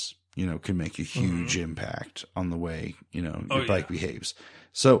lines, can make a huge impact on the way, your bike behaves.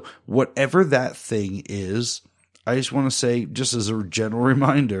 So whatever that thing is, I just want to say, just as a general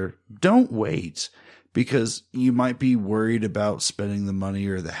reminder, don't wait. Because you might be worried about spending the money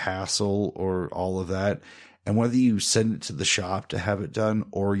or the hassle or all of that. And whether you send it to the shop to have it done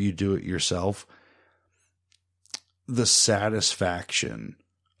or you do it yourself, the satisfaction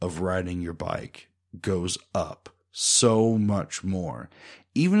of riding your bike goes up so much more.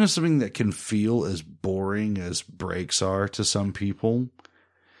 Even if something that can feel as boring as brakes are to some people,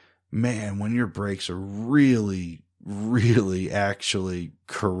 man, when your brakes are really, really actually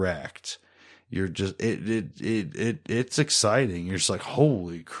correct, you're just, it's exciting. You're just like,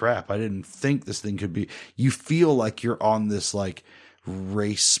 holy crap, I didn't think this thing could be. You feel like you're on this like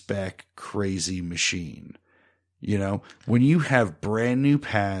race spec crazy machine. When you have brand new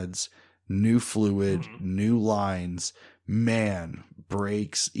pads, new fluid, new lines, man,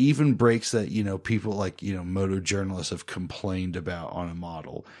 breaks, even breaks that, people like, moto journalists have complained about on a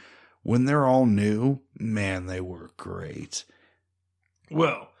model. When they're all new, man, they work great.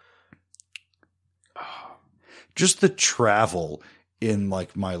 Well, just the travel in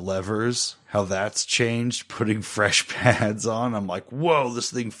like my levers, how that's changed, putting fresh pads on. I'm like, whoa,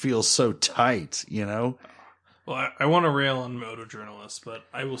 this thing feels so tight, Well, I want to rail on moto journalists, but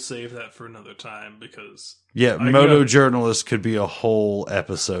I will save that for another time because... Yeah, moto journalists could be a whole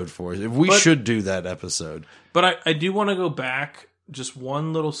episode for us. We should do that episode. But I do want to go back just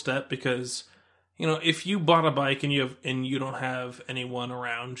one little step because, if you bought a bike and you don't have anyone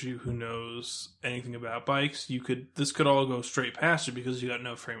around you who knows anything about bikes, this could all go straight past you because you got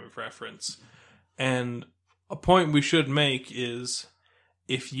no frame of reference. And a point we should make is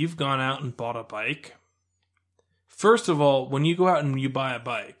if you've gone out and bought a bike... First of all, when you go out and you buy a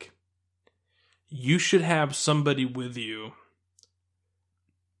bike, you should have somebody with you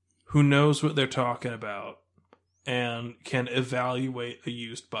who knows what they're talking about and can evaluate a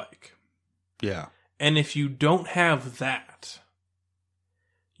used bike. Yeah. And if you don't have that,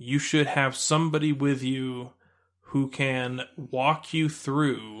 you should have somebody with you who can walk you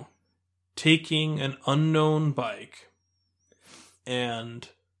through taking an unknown bike and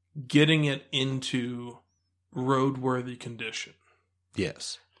getting it into roadworthy condition.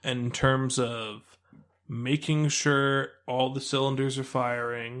 Yes. And in terms of making sure all the cylinders are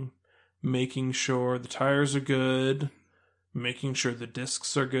firing, making sure the tires are good, making sure the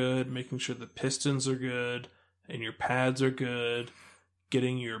discs are good, making sure the pistons are good, and your pads are good,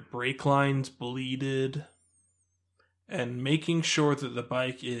 getting your brake lines bleeded, and making sure that the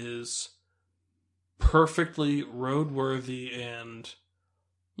bike is perfectly roadworthy and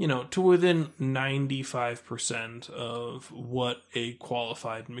to within 95% of what a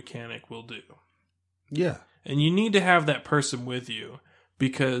qualified mechanic will do. Yeah. And you need to have that person with you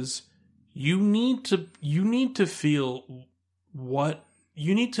because you need to feel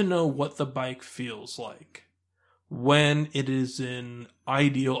you need to know what the bike feels like when it is in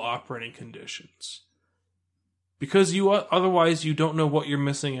ideal operating conditions. Because otherwise you don't know what you're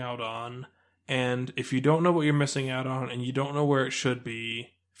missing out on, and if you don't know what you're missing out on and you don't know where it should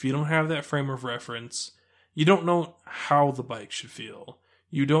be, if you don't have that frame of reference, you don't know how the bike should feel.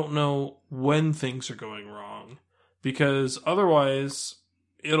 You don't know when things are going wrong. Because otherwise,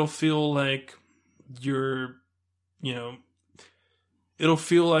 it'll feel like it'll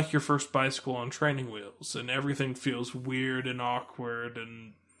feel like your first bicycle on training wheels. And everything feels weird and awkward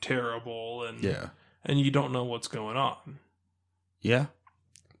and terrible. And you don't know what's going on. Yeah.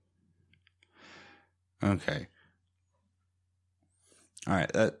 Okay. All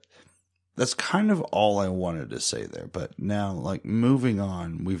right, that's kind of all I wanted to say there. But now, like, moving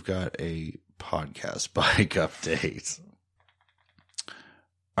on, we've got a podcast bike update.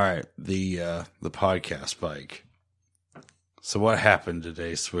 All right, the podcast bike. So what happened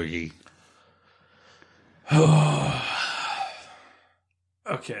today, Swiggy?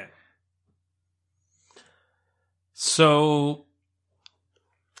 Okay. So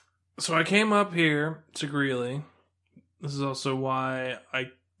I came up here to Greeley. This is also why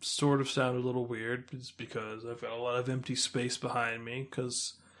I sort of sound a little weird, is because I've got a lot of empty space behind me,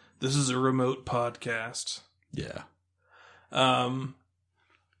 because this is a remote podcast. Yeah. So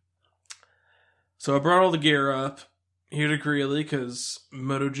I brought all the gear up here to Greeley, because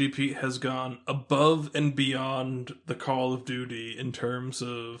MotoGP has gone above and beyond the Call of Duty in terms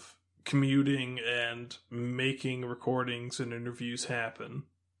of commuting and making recordings and interviews happen.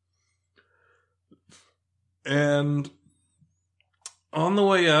 And on the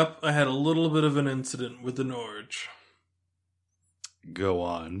way up, I had a little bit of an incident with the Norge. Go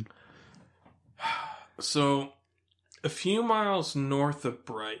on. So, a few miles north of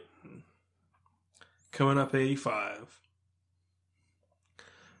Brighton, coming up 85, I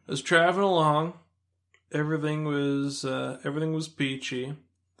was traveling along. Everything was peachy,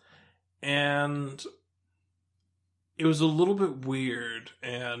 and it was a little bit weird,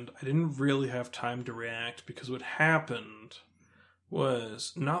 and I didn't really have time to react, because what happened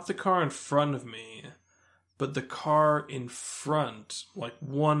was not the car in front of me, but the car in front, like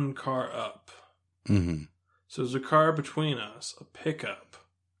one car up. Mm-hmm. So there's a car between us, a pickup,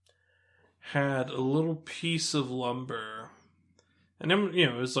 had a little piece of lumber, and then,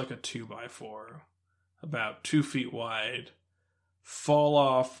 it was like a 2x4, about 2 feet wide, fall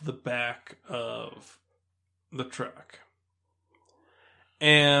off the back of the truck.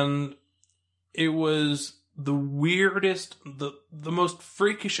 And it was the weirdest, the most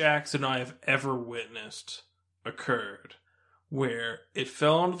freakish accident I have ever witnessed occurred, where it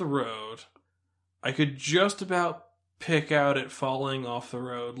fell onto the road. I could just about pick out it falling off the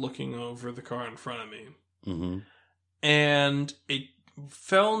road, looking over the car in front of me. Mm-hmm. And it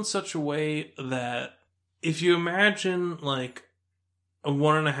fell in such a way that if you imagine like a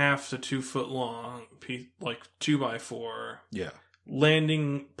 1.5 to 2 foot long piece, like 2x4, Yeah.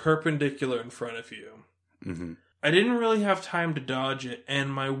 landing perpendicular in front of you. Mm-hmm. I didn't really have time to dodge it,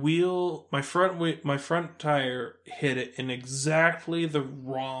 and my front tire hit it in exactly the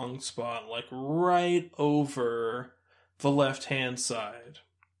wrong spot, like right over the left-hand side.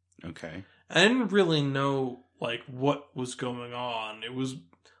 Okay. I didn't really know like what was going on. It was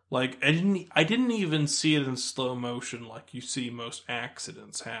like I didn't even see it in slow motion like you see most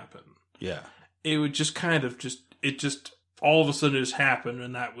accidents happen. Yeah. It would just kind of just all of a sudden just happened,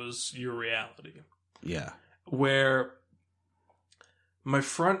 and that was your reality. Yeah. Where my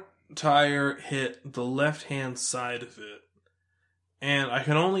front tire hit the left-hand side of it, and I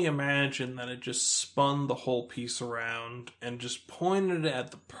can only imagine that it just spun the whole piece around and just pointed it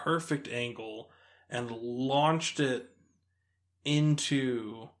at the perfect angle and launched it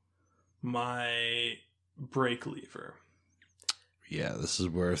into my brake lever. Yeah, this is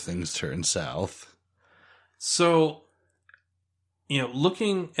where things turn south. So,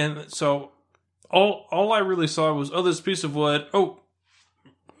 looking, and so all I really saw was, this piece of wood. Oh,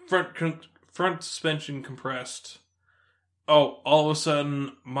 front suspension compressed. Oh, all of a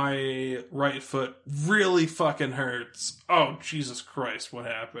sudden, my right foot really fucking hurts. Oh, Jesus Christ, what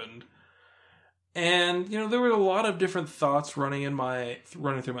happened? And, there were a lot of different thoughts running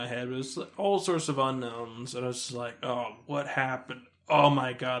through my head. It was all sorts of unknowns. And I was just like, oh, what happened? Oh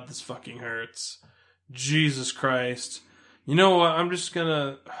my God, this fucking hurts. Jesus Christ. You know what?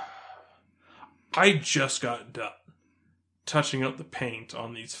 I just got done touching up the paint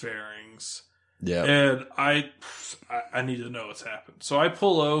on these fairings. Yeah. And I need to know what's happened. So I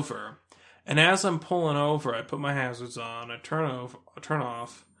pull over, and as I'm pulling over, I put my hazards on, I turn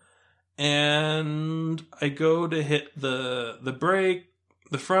off, and I go to hit the brake,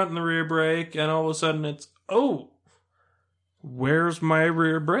 the front and the rear brake, and all of a sudden it's, where's my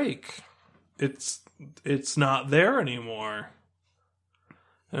rear brake? It's not there anymore.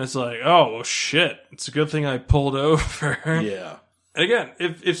 And it's like, oh, well, shit. It's a good thing I pulled over. Yeah. And again,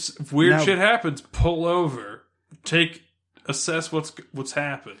 if weird shit happens, pull over. Assess what's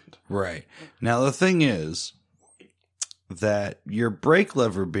happened. Right. Now, the thing is that your brake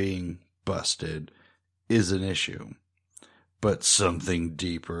lever being busted is an issue, but something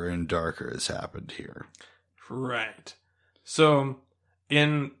deeper and darker has happened here. Right. So,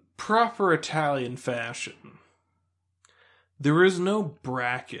 in proper Italian fashion, there is no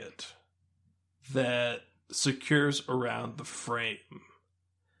bracket that secures around the frame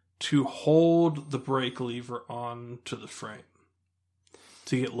to hold the brake lever onto the frame,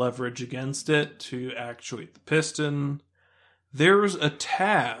 to get leverage against it, to actuate the piston. There's a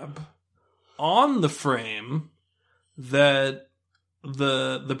tab on the frame that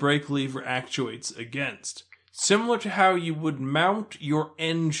the brake lever actuates against, similar to how you would mount your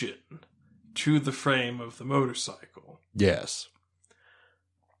engine to the frame of the motorcycle. Yes.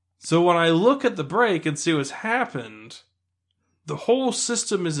 So when I look at the brake and see what's happened, the whole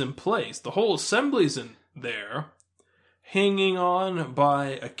system is in place. The whole assembly's in there, hanging on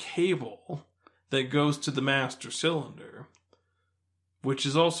by a cable that goes to the master cylinder, which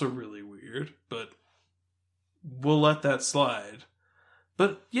is also really weird, but we'll let that slide.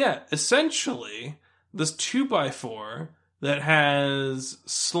 But yeah, essentially, this 2x4 that has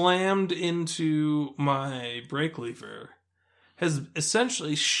slammed into my brake lever has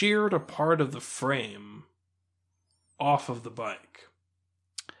essentially sheared a part of the frame off of the bike.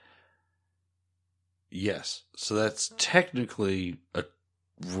 Yes. So that's technically a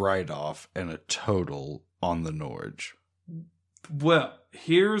write-off and a total on the Norge. Well,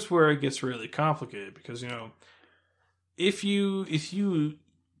 here's where it gets really complicated because, if you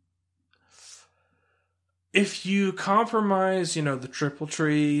compromise, the triple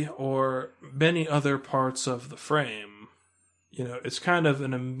tree or many other parts of the frame, it's kind of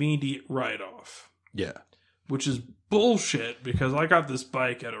an immediate write-off. Yeah. Which is bullshit because I got this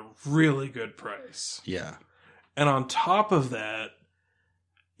bike at a really good price. Yeah. And on top of that,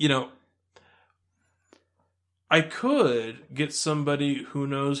 I could get somebody who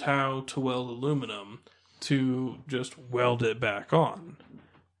knows how to weld aluminum to just weld it back on.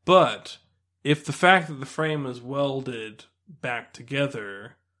 But if the fact that the frame is welded back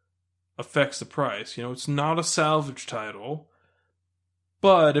together affects the price, it's not a salvage title,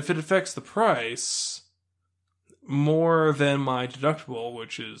 but if it affects the price more than my deductible,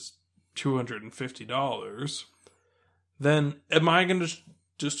 which is $250, then am I going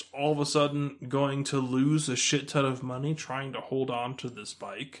to just all of a sudden going to lose a shit ton of money trying to hold on to this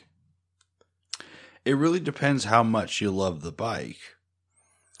bike? It really depends how much you love the bike.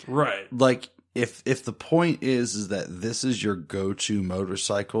 Right. Like, if the point is that this is your go-to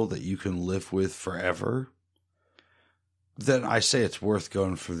motorcycle that you can live with forever, then I say it's worth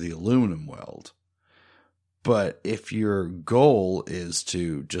going for the aluminum weld. But if your goal is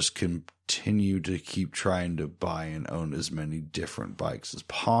to just continue to keep trying to buy and own as many different bikes as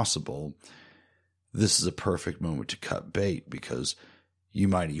possible, this is a perfect moment to cut bait, because you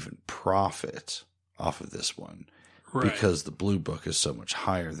might even profit off of this one. Right. Because the Blue Book is so much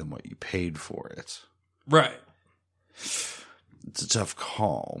higher than what you paid for it. Right. It's a tough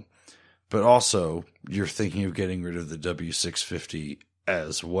call. But also, you're thinking of getting rid of the W650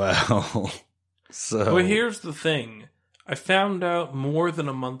 as well. So, well, here's the thing. I found out more than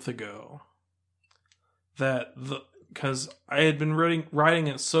a month ago that because I had been riding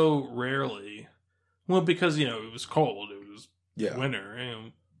it so rarely. Well, because, it was cold. It was winter.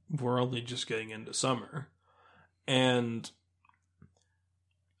 And we're only just getting into summer. And,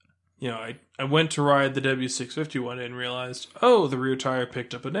 I went to ride the W650 one day and realized, oh, the rear tire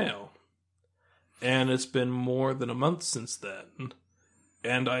picked up a nail. And it's been more than a month since then.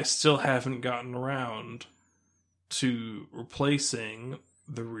 And I still haven't gotten around to replacing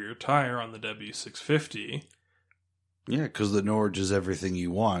the rear tire on the W650. Yeah, because the Norge is everything you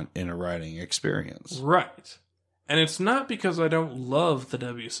want in a riding experience. Right. And it's not because I don't love the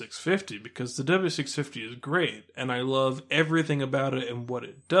W650, because the W650 is great, and I love everything about it and what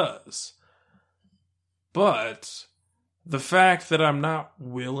it does. But the fact that I'm not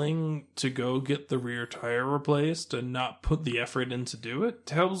willing to go get the rear tire replaced and not put the effort in to do it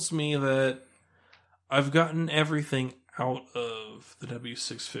tells me that I've gotten everything out of the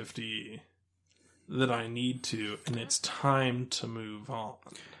W650 that I need to, and it's time to move on.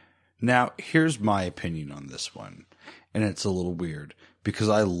 Now, here's my opinion on this one, and it's a little weird, because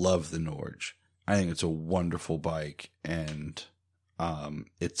I love the Norge. I think it's a wonderful bike, and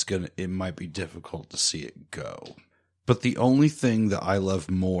it might be difficult to see it go. But the only thing that I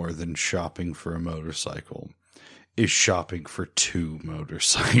love more than shopping for a motorcycle is shopping for two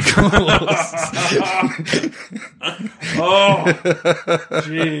motorcycles. Oh,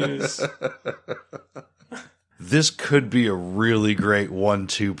 jeez. This could be a really great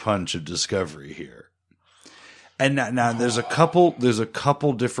 1-2 punch of discovery here. And now there's a couple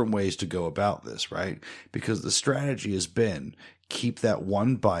different ways to go about this, right? Because the strategy has been keep that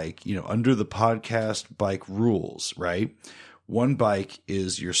one bike, under the podcast bike rules, right? One bike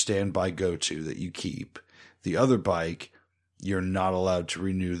is your standby go-to that you keep. The other bike, you're not allowed to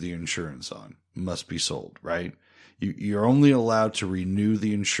renew the insurance on. Must be sold, right? You're only allowed to renew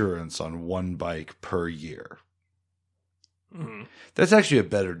the insurance on one bike per year. Mm-hmm. That's actually a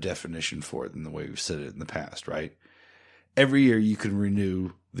better definition for it than the way we've said it in the past, right? Every year you can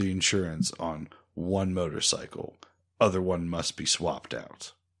renew the insurance on one motorcycle. Other one must be swapped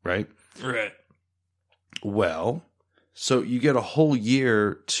out, right? Right. Well, so you get a whole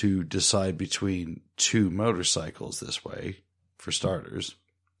year to decide between two motorcycles this way, for starters.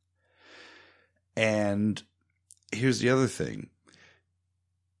 And here's the other thing.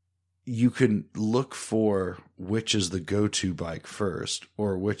 You can look for which is the go-to bike first,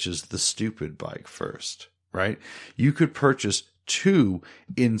 or which is the stupid bike first, right? You could purchase two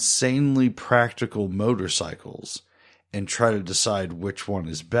insanely practical motorcycles and try to decide which one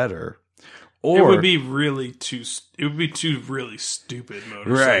is better. Or it would be two really stupid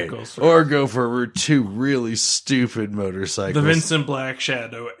motorcycles. Right. Or go for two really stupid motorcycles. The Vincent Black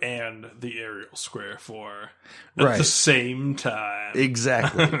Shadow and the Ariel Square 4 at the same time.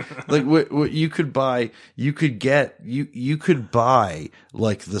 Exactly. Like what you could buy, you could buy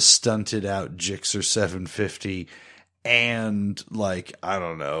like the stunted out Gixxer 750 and like, I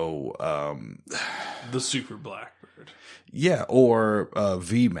don't know, the Super Blackbird. Yeah, or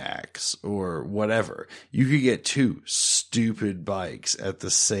VMAX or whatever. You could get two stupid bikes at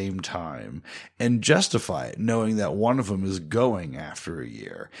the same time and justify it, knowing that one of them is going after a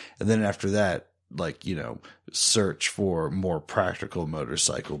year. And then after that, search for more practical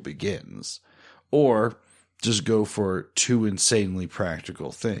motorcycle begins. Or just go for two insanely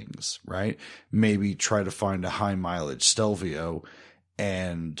practical things, right? Maybe try to find a high mileage Stelvio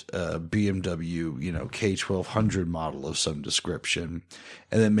and a BMW, K1200 model of some description.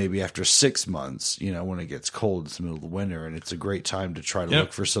 And then maybe after 6 months, when it gets cold, it's the middle of the winter and it's a great time to try to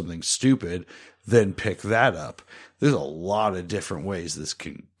look for something stupid, then pick that up. There's a lot of different ways this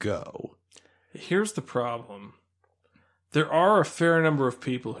can go. Here's the problem. There are a fair number of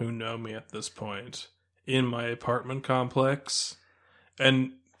people who know me at this point in my apartment complex.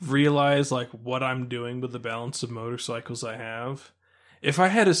 and realize like what I'm doing with the balance of motorcycles I have. If I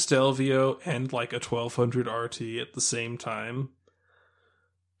had a Stelvio and like a 1200 RT at the same time,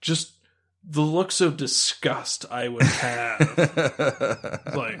 just the looks of disgust I would have.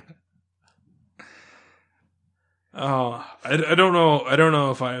 Like, oh, I don't know. I don't know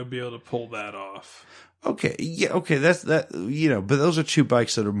if I would be able to pull that off. Okay, yeah, okay, that's that. But those are two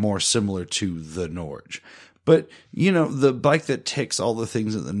bikes that are more similar to the Norge. But the bike that ticks all the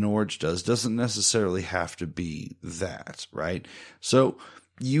things that the Norge does doesn't necessarily have to be that, right? So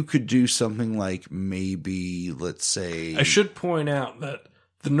you could do something like maybe, let's say, I should point out that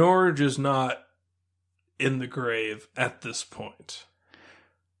the Norge is not in the grave at this point.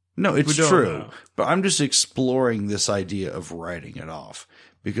 No, it's true. But I'm just exploring this idea of writing it off.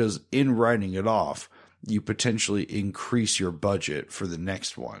 Because in writing it off, you potentially increase your budget for the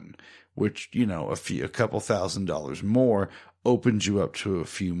next one, which, a couple $1,000s more opens you up to a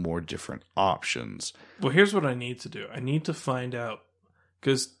few more different options. Well, here's what I need to do. I need to find out,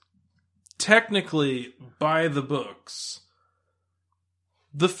 because technically, by the books,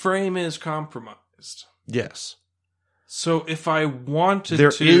 the frame is compromised. Yes. So if I wanted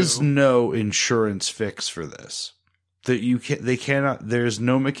there to... There is no insurance fix for this. They cannot, there's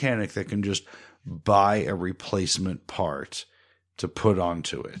no mechanic that can just buy a replacement part to put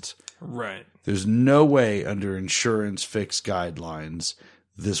onto it. Right. There's no way under insurance fix guidelines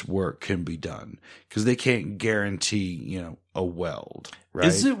this work can be done, because they can't guarantee, a weld, right?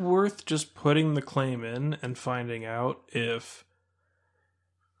 Is it worth just putting the claim in and finding out if...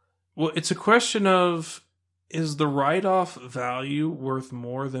 Well, it's a question of, is the write-off value worth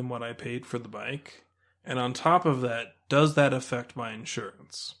more than what I paid for the bike? And on top of that, does that affect my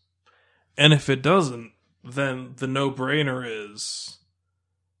insurance? And if it doesn't, then the no-brainer is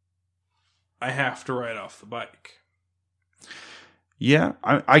I have to write off the bike. Yeah,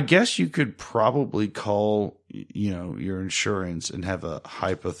 I guess you could probably call, your insurance and have a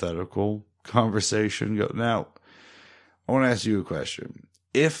hypothetical conversation. Now, I want to ask you a question.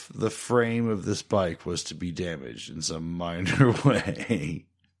 If the frame of this bike was to be damaged in some minor way,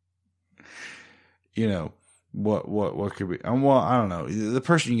 what could be? Well, I don't know. The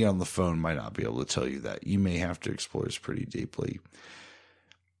person you get on the phone might not be able to tell you that. You may have to explore this pretty deeply.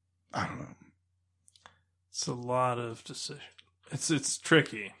 I don't know. It's a lot of decision. It's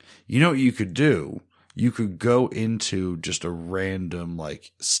tricky. You know what you could do? You could go into just a random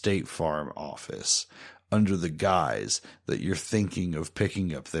State Farm office under the guise that you're thinking of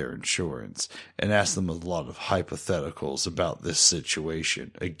picking up their insurance and ask them a lot of hypotheticals about this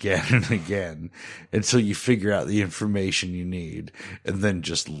situation again and again until you figure out the information you need, and then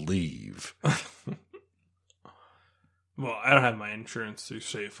just leave. Well, I don't have my insurance through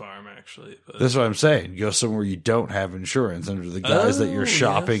State Farm, actually. But... That's what I'm saying. Go somewhere you don't have insurance under the guise that you're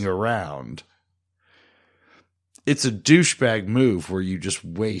shopping around. It's a douchebag move where you just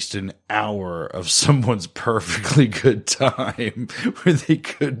waste an hour of someone's perfectly good time where they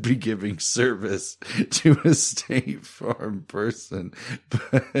could be giving service to a State Farm person.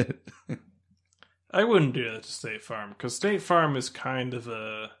 But I wouldn't do that to State Farm, because State Farm is kind of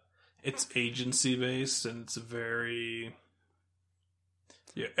it's agency based, and it's very...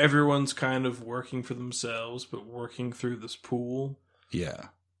 Yeah, everyone's kind of working for themselves, but working through this pool. Yeah.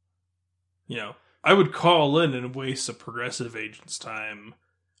 I would call in and waste a Progressive agent's time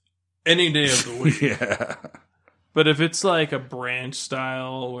any day of the week. Yeah. But if it's like a branch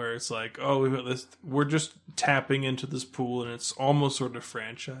style where it's like, oh, we've got this, we're just tapping into this pool and it's almost sort of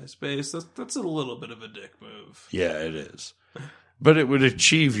franchise based, that's a little bit of a dick move. Yeah, it is. But it would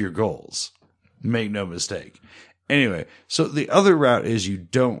achieve your goals. Make no mistake. Anyway, so the other route is you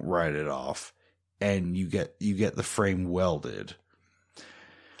don't write it off and you get the frame welded.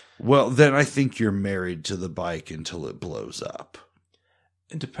 Well, then I think you're married to the bike until it blows up.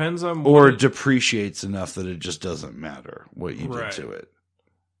 It depends on or it depreciates enough that it just doesn't matter what you right. did to it.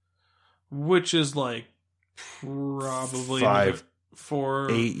 Which is probably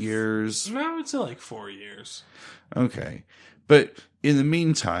 8 years. No, it's 4 years. Okay. But in the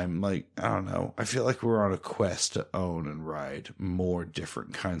meantime, I don't know, I feel like we're on a quest to own and ride more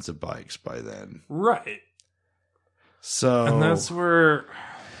different kinds of bikes by then. Right. So, and that's where...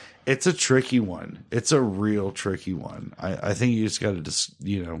 It's a tricky one. It's a real tricky one. I think you just got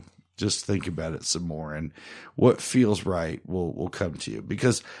to just think about it some more, and what feels right will come to you,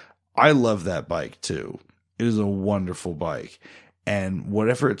 because I love that bike too. It is a wonderful bike, and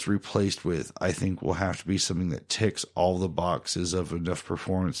whatever it's replaced with, I think will have to be something that ticks all the boxes of enough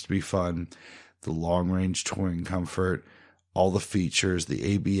performance to be fun, the long range touring comfort, all the features,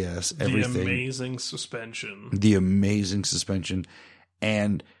 the ABS, everything. The amazing suspension.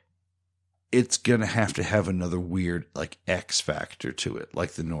 And it's going to have another weird, like, X factor to it,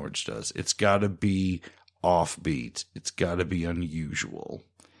 like the Norge does. It's got to be offbeat. It's got to be unusual.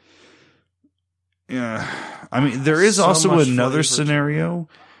 Yeah. I mean, there is also another scenario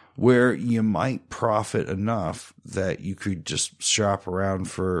where you might profit enough that you could just shop around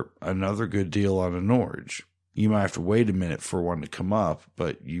for another good deal on a Norge. You might have to wait a minute for one to come up,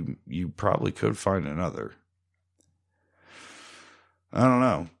 but you probably could find another. I don't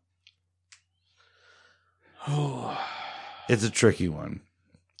know. It's a tricky one.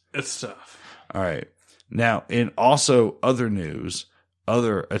 It's tough. All right. Now, in also other news,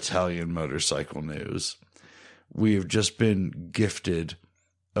 other Italian motorcycle news, we have just been gifted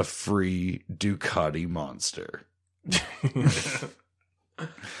a free Ducati Monster. I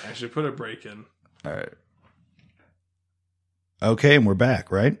should put a break in. All right. Okay, and we're back,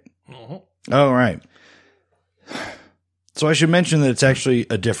 right? Uh-huh. All right. So I should mention that it's actually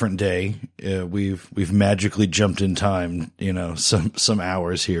a different day. We've magically jumped in time, some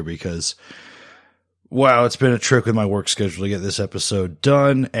hours here because, wow, it's been a trick with my work schedule to get this episode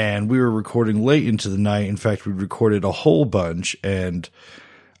done, and we were recording late into the night. In fact, we recorded a whole bunch, and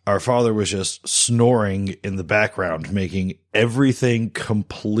our father was just snoring in the background, making everything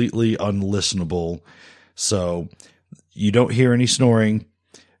completely unlistenable. So you don't hear any snoring.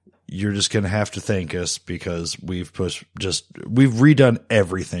 You're just going to have to thank us because we've redone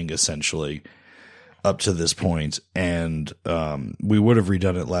everything essentially up to this point. And we would have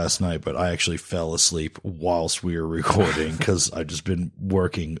redone it last night, but I actually fell asleep whilst we were recording because I've just been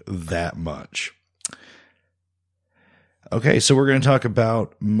working that much. Okay, so we're going to talk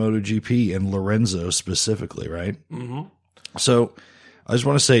about MotoGP and Lorenzo specifically, right? Mm-hmm. So I just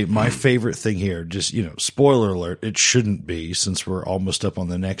want to say my favorite thing here, just, spoiler alert, it shouldn't be since we're almost up on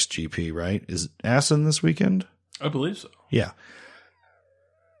the next GP, right? Is Assen this weekend? I believe so. Yeah.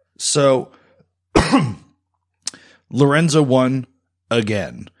 So Lorenzo won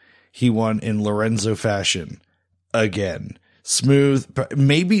again. He won in Lorenzo fashion again. Smooth,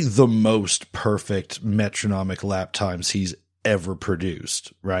 maybe the most perfect metronomic lap times he's ever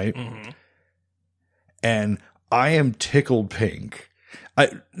produced, right? Mm-hmm. And I am tickled pink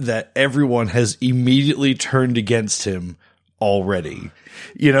that everyone has immediately turned against him already.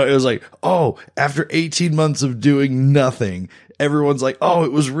 It was like, oh, after 18 months of doing nothing, everyone's like, oh,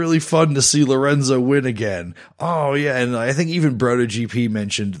 it was really fun to see Lorenzo win again. Oh, yeah. And I think even GP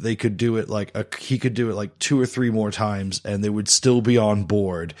mentioned they could do it he could do it like 2 or 3 more times and they would still be on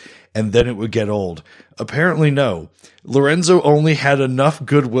board and then it would get old. Apparently, no. Lorenzo only had enough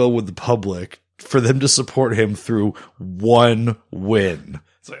goodwill with the public for them to support him through one win.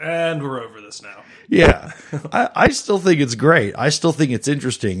 It's like, and we're over this now. Yeah. I still think it's great. I still think it's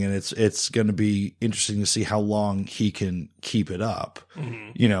interesting, and it's going to be interesting to see how long he can keep it up.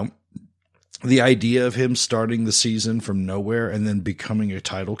 Mm-hmm. The idea of him starting the season from nowhere and then becoming a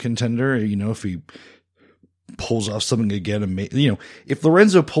title contender, if he pulls off something again, if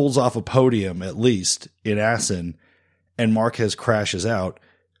Lorenzo pulls off a podium at least in Assen and Marquez crashes out,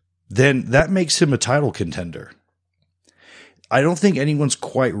 then that makes him a title contender. I don't think anyone's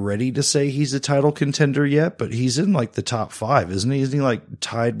quite ready to say he's a title contender yet, but he's in like the top 5, isn't he? Isn't he like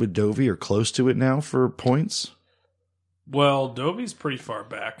tied with Dovey or close to it now for points? Well, Dovey's pretty far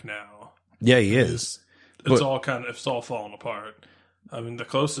back now. Yeah, he is. It's all falling apart. I mean, the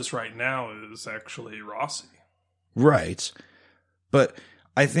closest right now is actually Rossi. Right. But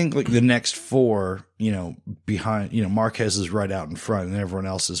I think like the next 4, behind, Marquez is right out in front and everyone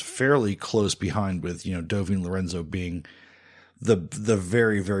else is fairly close behind with, Dovey and Lorenzo being the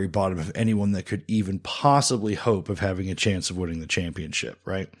very, very bottom of anyone that could even possibly hope of having a chance of winning the championship.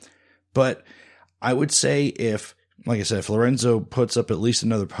 Right. But I would say if Lorenzo puts up at least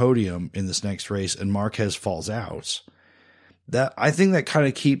another podium in this next race and Marquez falls out, I think that kind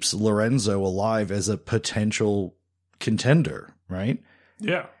of keeps Lorenzo alive as a potential contender. Right.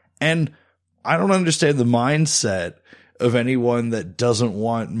 Yeah. And I don't understand the mindset of anyone that doesn't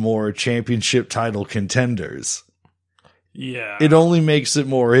want more championship title contenders. Yeah. It only makes it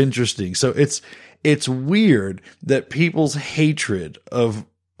more interesting. So it's weird that people's hatred of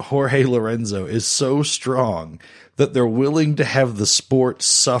Jorge Lorenzo is so strong that they're willing to have the sport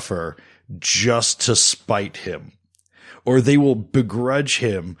suffer just to spite him. Or they will begrudge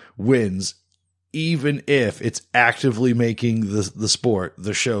him wins even if it's actively making the sport,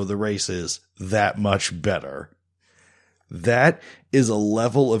 the show, the races that much better. That is a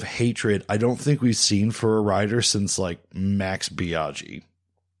level of hatred I don't think we've seen for a rider since like Max Biaggi.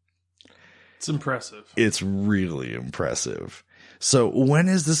 It's impressive. It's really impressive. So when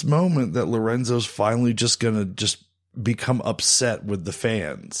is this moment that Lorenzo's finally just going to just become upset with the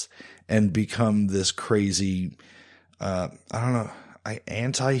fans and become this crazy, I don't know,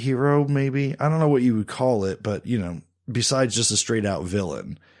 anti-hero maybe? I don't know what you would call it, but, you know, besides just a straight out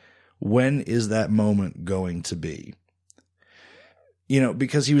villain, when is that moment going to be? You know,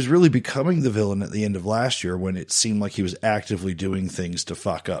 because he was really becoming the villain at the end of last year when it seemed like he was actively doing things to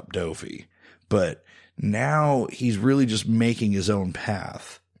fuck up Dofi. But now he's really just making his own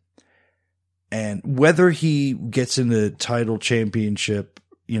path. And whether he gets into title championship,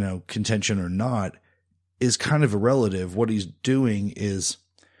 you know, contention or not is kind of irrelative. What he's doing is,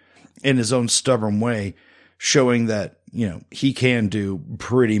 in his own stubborn way, showing that, you know, he can do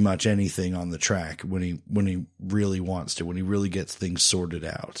pretty much anything on the track when he really wants to, when he really gets things sorted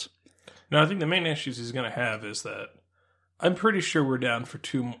out. Now, I think the main issues he's going to have is that I'm pretty sure we're down for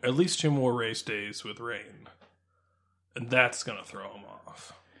at least two more race days with rain. And that's going to throw him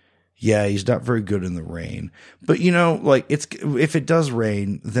off. Yeah, he's not very good in the rain. But, you know, like, if it does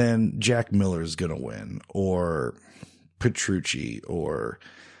rain, then Jack Miller's going to win. Or Petrucci, or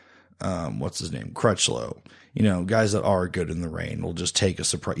what's his name? Crutchlow. You know, guys that are good in the rain will just take a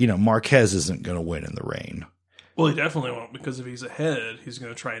surprise. You know, Marquez isn't going to win in the rain. Well, he definitely won't, because if he's ahead, he's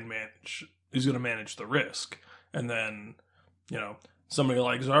going to try and manage the risk. And then, you know, somebody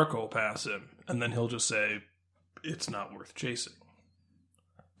like Zarco will pass him, and then he'll just say, it's not worth chasing.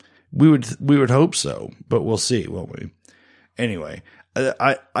 We would hope so, but we'll see, won't we? Anyway,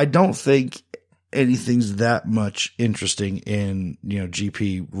 I don't think anything's that much interesting in, you know,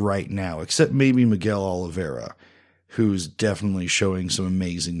 GP right now, except maybe Miguel Oliveira, who's definitely showing some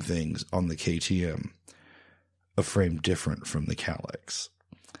amazing things on the KTM, a frame different from the Calyx.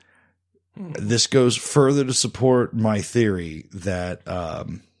 This goes further to support my theory that,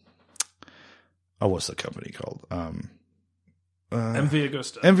 what's the company called? MV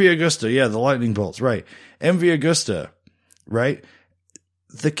Agusta. MV Agusta, yeah, the lightning bolts, right. MV Agusta, right?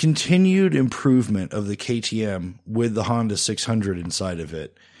 The continued improvement of the KTM with the Honda 600 inside of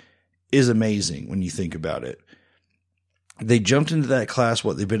it is amazing when you think about it. They jumped into that class,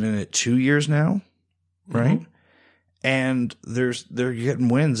 they've been in it 2 years now, right? Mm-hmm. And they're getting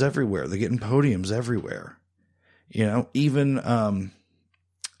wins everywhere. They're getting podiums everywhere. You know, even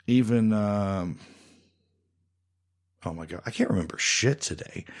oh my God, I can't remember shit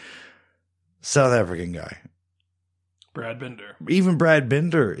today. South African guy. Brad Binder. Even Brad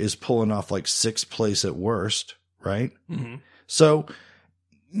Binder is pulling off like 6th place at worst, right? Mm-hmm. So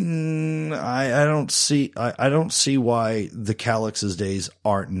I don't see why the Calyx's days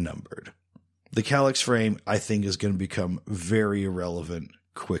aren't numbered. The Calyx frame, I think, is going to become very irrelevant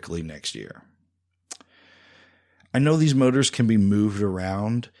quickly next year. I know these motors can be moved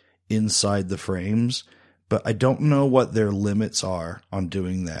around inside the frames, but I don't know what their limits are on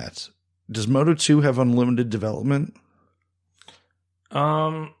doing that. Does Moto2 have unlimited development?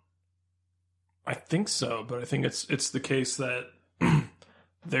 I think so, but I think it's the case that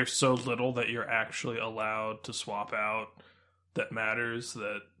there's so little that you're actually allowed to swap out that matters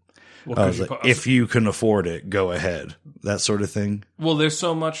that. Well, if you can afford it, go ahead. That sort of thing. Well, there's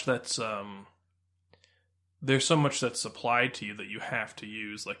so much that's supplied to you that you have to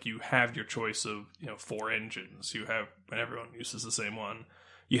use. Like, you have your choice of, you know, 4 engines. You have, and everyone uses the same one.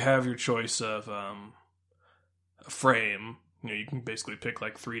 You have your choice of a frame. You know, you can basically pick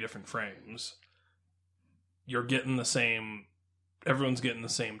like 3 different frames. You're getting the same. Everyone's getting the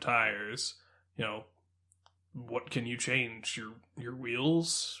same tires. You know, what can you change? Your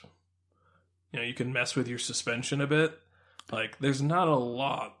wheels. You know, you can mess with your suspension a bit. Like, there's not a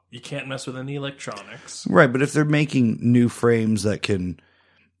lot. You can't mess with any electronics. Right, but if they're making new frames that can,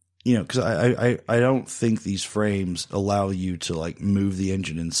 you know, because I don't think these frames allow you to, like, move the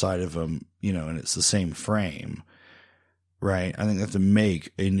engine inside of them, you know, and it's the same frame, right? I think they have to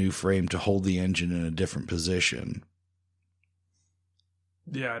make a new frame to hold the engine in a different position.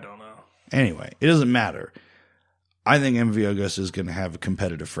 Yeah, I don't know. Anyway, it doesn't matter. I think MV Agusta is going to have a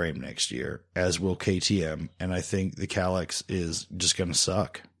competitive frame next year, as will KTM, and I think the Calyx is just going to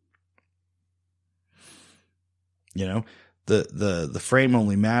suck. You know, the frame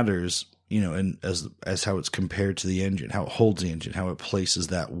only matters, you know, and as how it's compared to the engine, how it holds the engine, how it places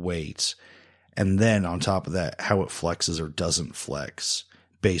that weight, and then on top of that, how it flexes or doesn't flex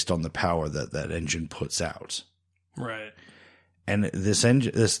based on the power that engine puts out. Right. And this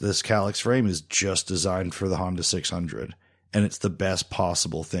engine, this Calyx frame is just designed for the Honda 600, and it's the best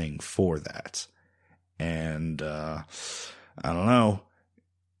possible thing for that. And I don't know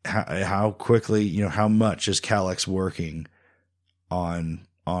how quickly, you know, how much is Calyx working on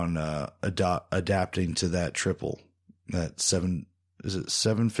adapting to that triple, that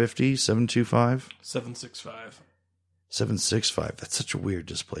 750, 725, 765. 765. That's such a weird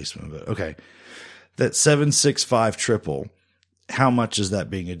displacement, but okay. That 765 triple, how much is that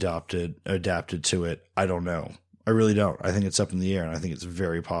being adapted to it? I don't know. I really don't. I think it's up in the air, and I think it's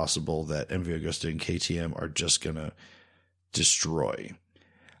very possible that MV Agusta and KTM are just going to destroy.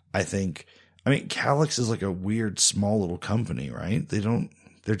 Calix is like a weird small little company, right?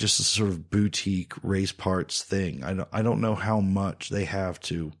 They're just a sort of boutique race parts thing. I don't know how much they have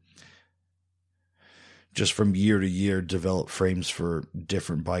to just from year to year develop frames for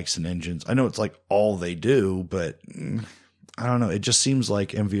different bikes and engines. I know it's like all they do, but I don't know. It just seems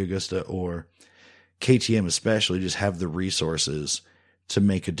like MV Agusta or KTM especially just have the resources to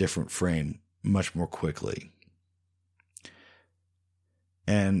make a different frame much more quickly.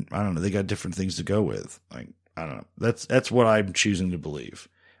 And I don't know, they got different things to go with. Like, I don't know. That's what I'm choosing to believe.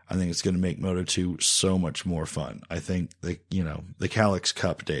 I think it's going to make Moto2 so much more fun. I think the Calix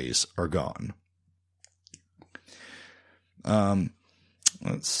Cup days are gone.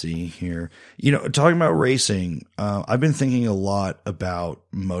 Let's see here. Talking about racing, I've been thinking a lot about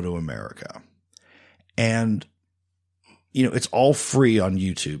MotoAmerica. And, it's all free on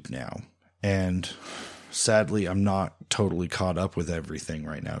YouTube now. And sadly, I'm not totally caught up with everything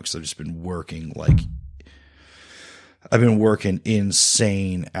right now because I've just been working I've been working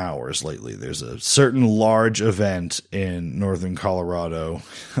insane hours lately. There's a certain large event in northern Colorado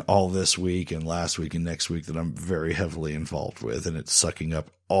all this week and last week and next week that I'm very heavily involved with, and it's sucking up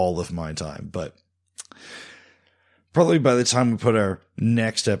all of my time. But probably by the time we put our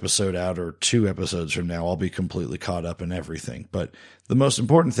next episode out, or 2 episodes from now, I'll be completely caught up in everything. But the most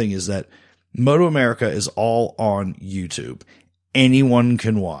important thing is that MotoAmerica is all on YouTube. Anyone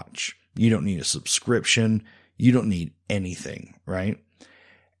can watch. You don't need a subscription. You don't need anything, right?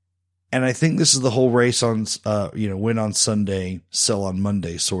 And I think this is the whole race on, win on Sunday, sell on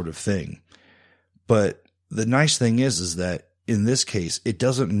Monday sort of thing. But the nice thing is that in this case, it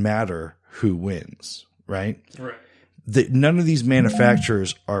doesn't matter who wins, right? Right. None of these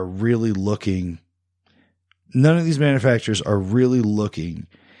manufacturers are really looking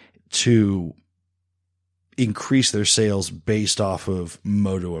to increase their sales based off of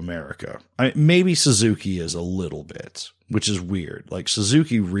MotoAmerica. Maybe Suzuki is a little bit, which is weird. Like,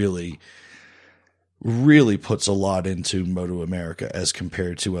 Suzuki really, really puts a lot into MotoAmerica as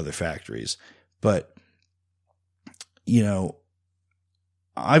compared to other factories. But,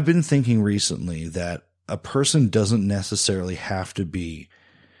 I've been thinking recently that a person doesn't necessarily have to be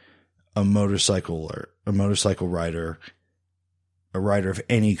a motorcycle rider, a rider of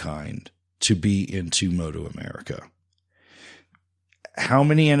any kind, to be into MotoAmerica. How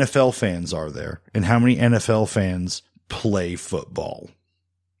many NFL fans are there? And how many NFL fans play football?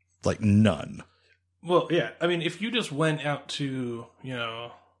 Like, none. Well, yeah. I mean, if you just went out to,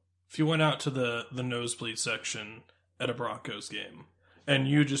 if you went out to the nosebleed section at a Broncos game, and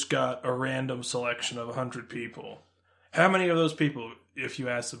you just got a random selection of 100 people, how many of those people, if you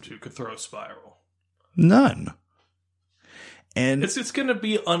asked them to, could throw a spiral? None. And it's going to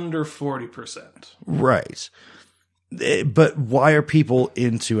be under 40%. Right. But why are people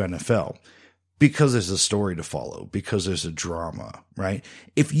into NFL? Because there's a story to follow, because there's a drama, right?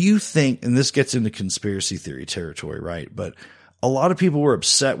 If you think, and this gets into conspiracy theory territory, right? But a lot of people were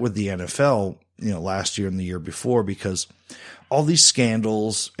upset with the NFL, last year and the year before, because all these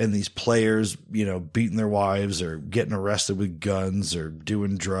scandals and these players, beating their wives or getting arrested with guns or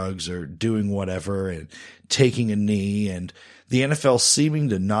doing drugs or doing whatever and taking a knee, and the NFL seeming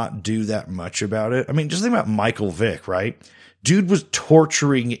to not do that much about it. I mean, just think about Michael Vick, right? Dude was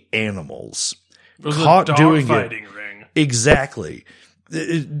torturing animals. It was caught a dog fighting ring. Exactly.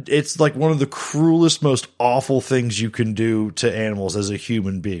 It's like one of the cruelest, most awful things you can do to animals as a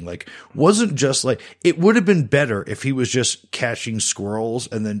human being. Like, wasn't just like, it would have been better if he was just catching squirrels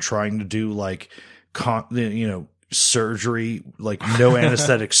and then trying to do surgery, like no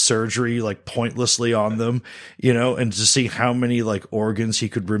anesthetic surgery, like pointlessly on them, and to see how many like organs he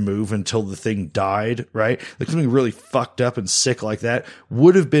could remove until the thing died, right? Like something really fucked up and sick like that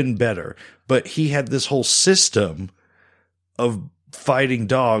would have been better. But he had this whole system of fighting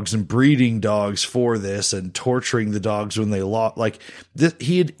dogs and breeding dogs for this and torturing the dogs when they lost. Like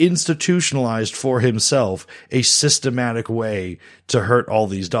he had institutionalized for himself a systematic way to hurt all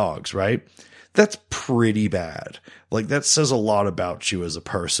these dogs, right? That's pretty bad. Like, that says a lot about you as a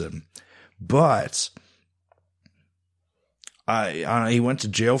person. But he went to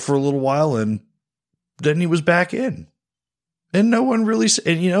jail for a little while, and then he was back in. And no one really,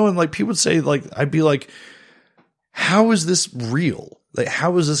 and like people would say, like, I'd be like, how is this real? Like,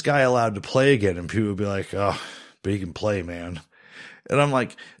 how is this guy allowed to play again? And people would be like, oh, but he can play, man. And I'm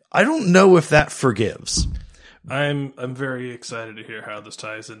like, I don't know if that forgives. I'm very excited to hear how this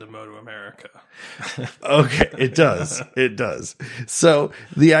ties into MotoAmerica. Okay, it does. It does. So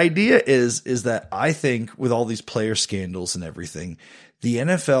the idea is that I think with all these player scandals and everything, the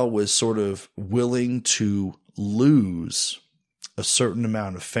NFL was sort of willing to lose a certain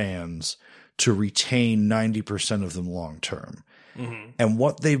amount of fans to retain 90% of them long term. Mm-hmm. And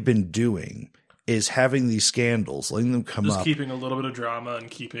what they've been doing is having these scandals, letting them come up. Keeping a little bit of drama and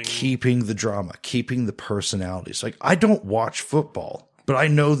keeping the drama, keeping the personalities. Like, I don't watch football, but I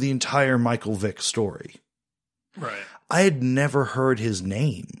know the entire Michael Vick story. Right. I had never heard his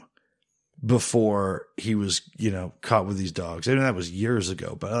name before he was, caught with these dogs. I mean, that was years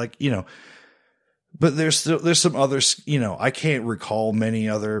ago, but but there's some others, I can't recall many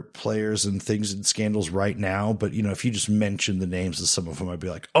other players and things and scandals right now, but if you just mention the names of some of them, I'd be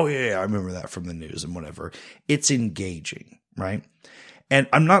like, oh yeah, I remember that from the news and whatever. It's engaging, right? And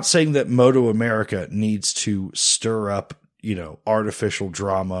I'm not saying that MotoAmerica needs to stir up, artificial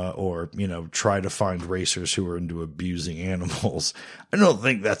drama or, try to find racers who are into abusing animals. I don't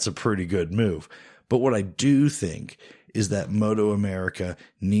think that's a pretty good move. But what I do think is that MotoAmerica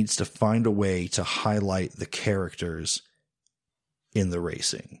needs to find a way to highlight the characters in the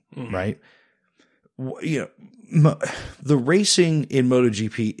racing, right? The racing in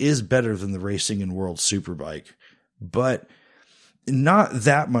MotoGP is better than the racing in World Superbike, but not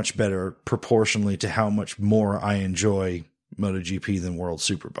that much better proportionally to how much more I enjoy MotoGP than World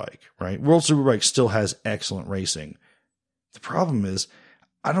Superbike, right? World Superbike still has excellent racing. The problem is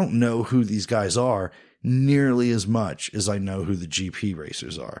I don't know who these guys are nearly as much as I know who the GP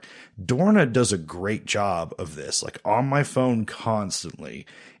racers are. Dorna does a great job of this, like on my phone constantly,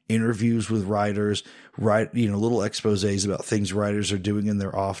 interviews with riders, little exposés about things riders are doing in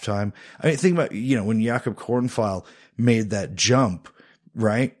their off time. I mean, think about, when Jakob Kornfeil made that jump,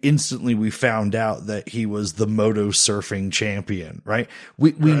 right? Instantly we found out that he was the moto surfing champion, right?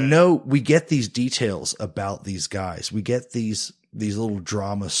 We know, we get these details about these guys. We get these little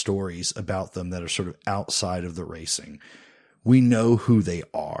drama stories about them that are sort of outside of the racing. We know who they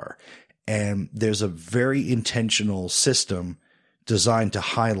are. And there's a very intentional system designed to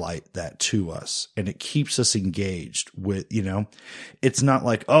highlight that to us. And it keeps us engaged with, it's not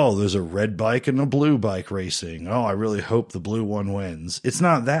like, oh, there's a red bike and a blue bike racing. Oh, I really hope the blue one wins. It's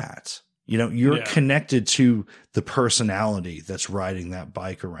not that. You're connected to the personality that's riding that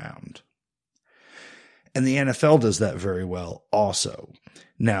bike around. And the NFL does that very well also.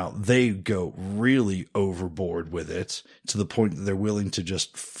 Now, they go really overboard with it to the point that they're willing to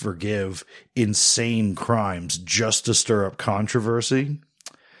just forgive insane crimes just to stir up controversy.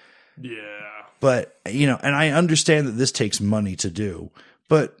 Yeah. But, and I understand that this takes money to do,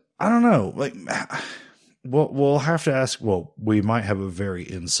 but I don't know. Like, we'll have to ask. Well, we might have a very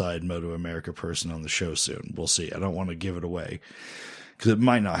inside MotoAmerica person on the show soon. We'll see. I don't want to give it away because it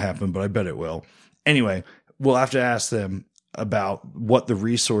might not happen, but I bet it will. Anyway, we'll have to ask them about what the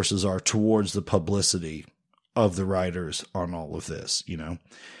resources are towards the publicity of the riders on all of this,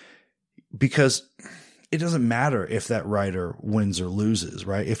 because it doesn't matter if that rider wins or loses,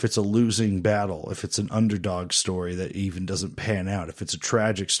 right? If it's a losing battle, if it's an underdog story that even doesn't pan out, if it's a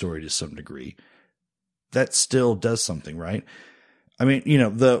tragic story to some degree, that still does something, right? I mean,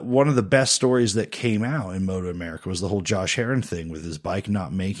 one of the best stories that came out in MotoAmerica was the whole Josh Herron thing with his bike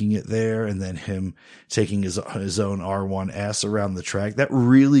not making it there and then him taking his own R1S around the track. That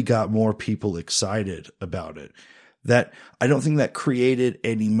really got more people excited about it. That I don't think that created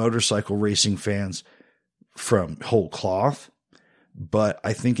any motorcycle racing fans from whole cloth, but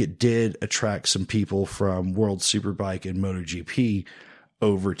I think it did attract some people from World Superbike and MotoGP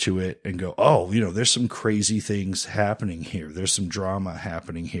over to it and go, oh, there's some crazy things happening here. There's some drama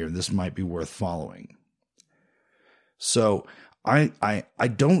happening here. This might be worth following. So I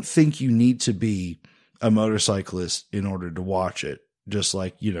don't think you need to be a motorcyclist in order to watch it. Just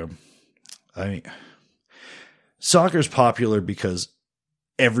like, soccer's popular because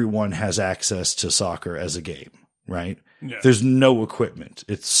everyone has access to soccer as a game, right? Yeah. There's no equipment.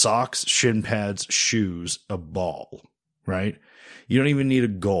 It's socks, shin pads, shoes, a ball, right? You don't even need a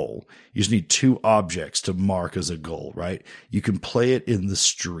goal. You just need two objects to mark as a goal, right? You can play it in the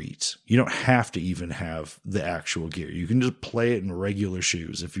street. You don't have to even have the actual gear. You can just play it in regular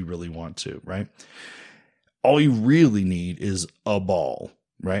shoes if you really want to, right? All you really need is a ball,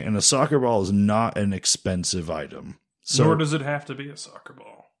 right? And a soccer ball is not an expensive item. So, nor does it have to be a soccer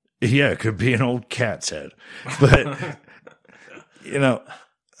ball. Yeah, it could be an old cat's head. But,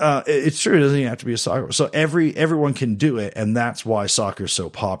 it's true. It doesn't even have to be a soccer. So everyone can do it. And that's why soccer is so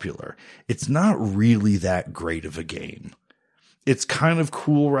popular. It's not really that great of a game. it's kind of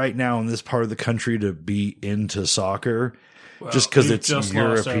cool right now in this part of the country to be into soccer, Well, just because we've it's just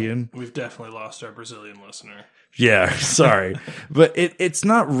European. We've definitely lost our Brazilian listener. Yeah, sorry. But it's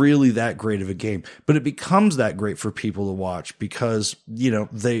not really that great of a game. But it becomes that great for people to watch because,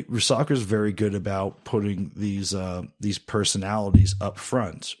 soccer's very good about putting these personalities up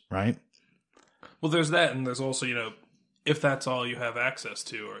front, right? Well, there's that, and there's also, if that's all you have access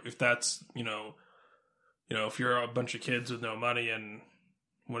to, or if that's, if you're a bunch of kids with no money and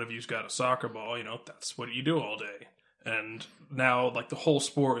one of you's got a soccer ball, that's what you do all day. And now, like, the whole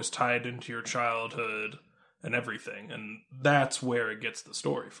sport is tied into your childhood and everything, and that's where it gets the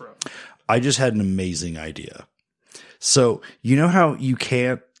story from. I just had an amazing idea. So, you know how you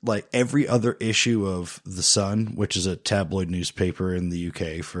can't, like, every other issue of The Sun, which is a tabloid newspaper in the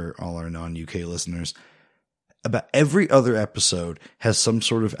UK for all our non-UK listeners, about every other episode has some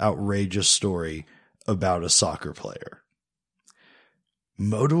sort of outrageous story about a soccer player.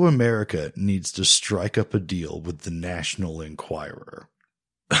 MotoAmerica needs to strike up a deal with the National Enquirer.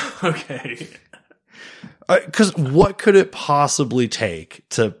 Okay. Because what could it possibly take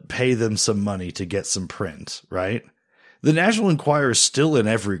to pay them some money to get some print, right? The National Enquirer is still in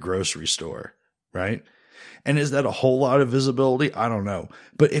every grocery store, right? And is that a whole lot of visibility? I don't know.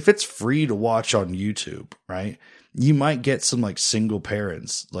 But if it's free to watch on YouTube, right, you might get some like single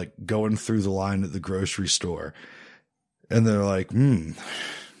parents like going through the line at the grocery store. And they're like,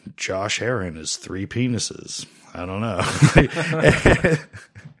 Josh Heron is 3 penises. I don't know.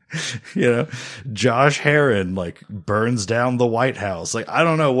 Josh Heron like burns down the White House. Like, I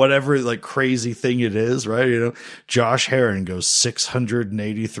don't know, whatever like crazy thing it is, right? Josh Heron goes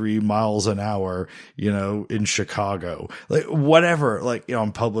 683 miles an hour, in Chicago, like whatever, like,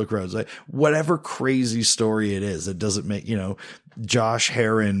 on public roads, like whatever crazy story it is that doesn't make, Josh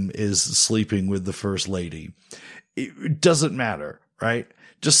Heron is sleeping with the first lady. It doesn't matter, right?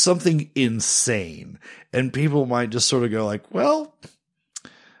 Just something insane. And people might just sort of go like, well,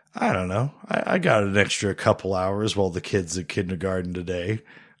 I don't know. I got an extra couple hours while the kid's at kindergarten today.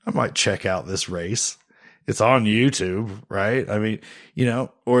 I might check out this race. It's on YouTube, right? I mean,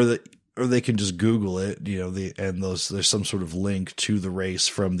 or they can just Google it, there's some sort of link to the race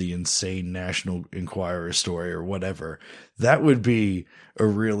from the insane National Enquirer story or whatever. That would be a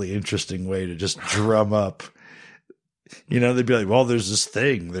really interesting way to just drum up. They'd be like, well, there's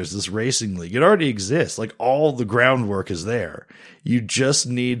this racing league. It already exists. Like, all the groundwork is there. You just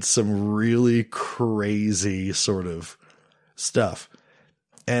need some really crazy sort of stuff.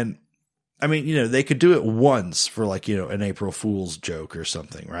 And I mean, they could do it once for like, an April Fool's joke or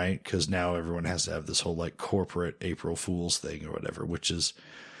something, right? Because now everyone has to have this whole like corporate April Fool's thing or whatever, which is,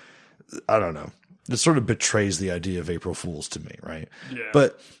 I don't know. It sort of betrays the idea of April Fool's to me, right? Yeah.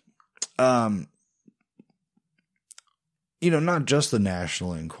 But, not just the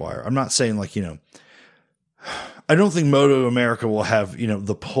National Enquirer. I'm not saying like, I don't think MotoAmerica will have,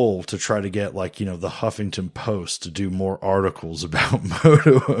 the pull to try to get like, the Huffington Post to do more articles about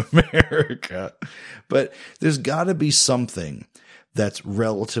MotoAmerica. But there's got to be something that's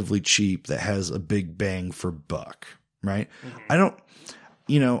relatively cheap that has a big bang for buck, right? Mm-hmm. I don't,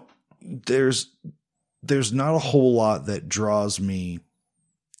 there's not a whole lot that draws me,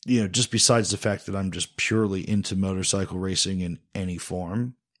 just besides the fact that I'm just purely into motorcycle racing in any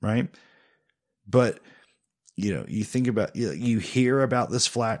form, right? But, you think about, you hear about this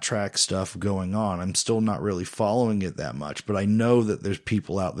flat track stuff going on. I'm still not really following it that much, but I know that there's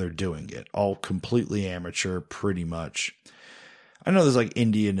people out there doing it, all completely amateur, pretty much. I know there's like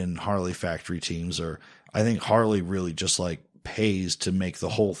Indian and Harley factory teams, or I think Harley really just like pays to make the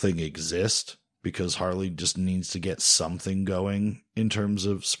whole thing exist, because Harley just needs to get something going in terms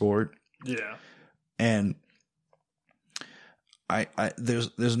of sport. Yeah. And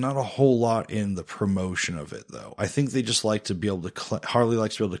there's not a whole lot in the promotion of it, though. I think they just like to be able to, Harley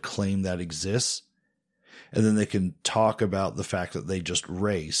likes to be able to claim that exists. And then they can talk about the fact that they just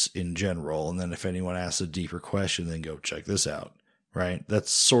race in general. And then if anyone asks a deeper question, then go check this out. Right.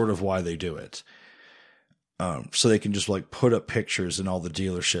 That's sort of why they do it. So they can just like put up pictures in all the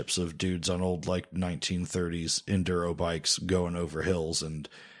dealerships of dudes on old like 1930s enduro bikes going over hills, and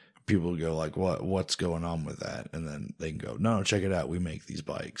people go like, what's going on with that? And then they can go, no, check it out. We make these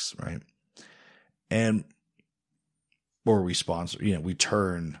bikes, right? Or we sponsor, we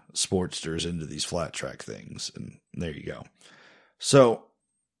turn Sportsters into these flat track things, and there you go. So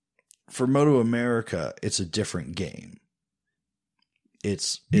for MotoAmerica, it's a different game.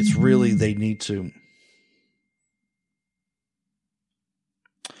 It's really, they need to,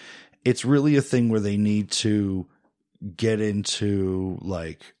 it's really a thing where they need to get into,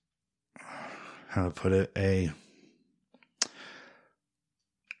 like, how to put it,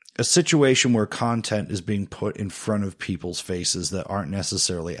 a situation where content is being put in front of people's faces that aren't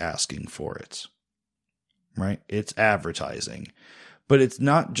necessarily asking for it. Right? It's advertising. But it's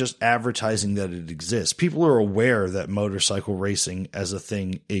not just advertising that it exists. People are aware that motorcycle racing as a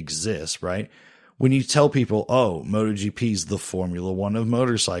thing exists, right? When you tell people, oh, MotoGP is the Formula One of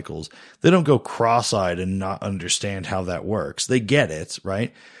motorcycles, they don't go cross-eyed and not understand how that works. They get it,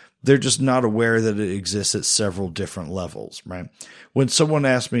 right? They're just not aware that it exists at several different levels, right? When someone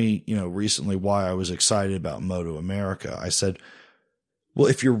asked me, recently why I was excited about MotoAmerica, I said, well,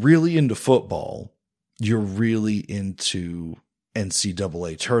 if you're really into football, you're really into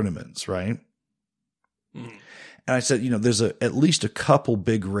NCAA tournaments, right? Mm. And I said, there's at least a couple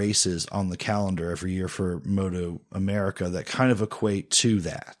big races on the calendar every year for MotoAmerica that kind of equate to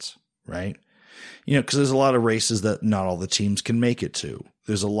that, right? Because there's a lot of races that not all the teams can make it to.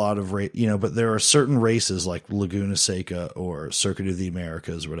 There's a lot of but there are certain races like Laguna Seca or Circuit of the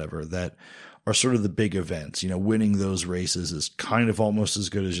Americas, or whatever, that are sort of the big events. Winning those races is kind of almost as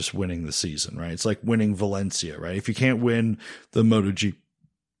good as just winning the season, right? It's like winning Valencia, right? If you can't win the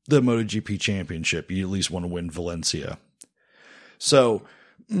MotoGP championship, you at least want to win Valencia. So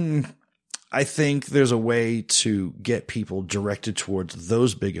I think there's a way to get people directed towards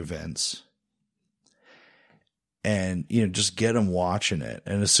those big events and, just get them watching it.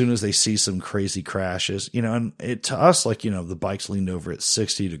 And as soon as they see some crazy crashes, and to us, like, the bike's leaned over at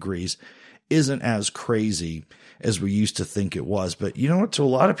 60 degrees isn't as crazy as we used to think it was. But you know what? To a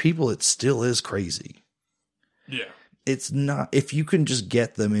lot of people, it still is crazy. Yeah. It's not, if you can just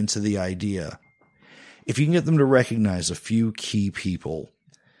get them into the idea, if you can get them to recognize a few key people,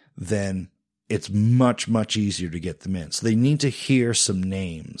 then it's much, much easier to get them in. So they need to hear some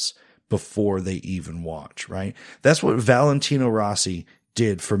names before they even watch, right? That's what Valentino Rossi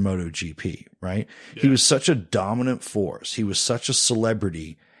did for MotoGP, right? Yeah. He was such a dominant force. He was such a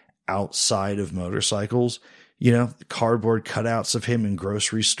celebrity outside of motorcycles. Cardboard cutouts of him in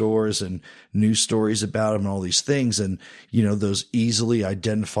grocery stores and news stories about him and all these things. And, those easily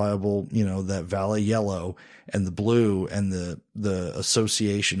identifiable, that Valle yellow and the blue and the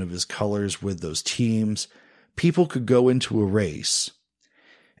association of his colors with those teams. People could go into a race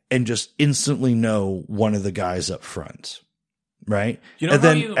and just instantly know one of the guys up front. Right. And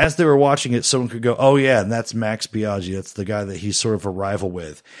then as they were watching it, someone could go, oh yeah, and that's Max Biaggi. That's the guy that he's sort of a rival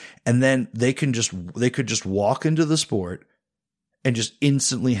with. And then they could just walk into the sport and just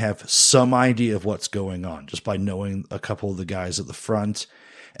instantly have some idea of what's going on just by knowing a couple of the guys at the front.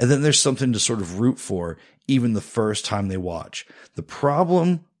 And then there's something to sort of root for even the first time they watch. The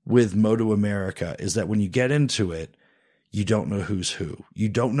problem with MotoAmerica is that when you get into it, you don't know who's who. You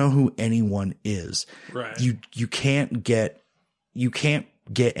don't know who anyone is. Right. You can't get,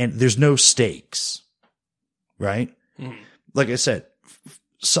 and there's no stakes, right? Mm. Like I said,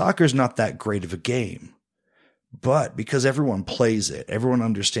 soccer's not that great of a game, but because everyone plays it, everyone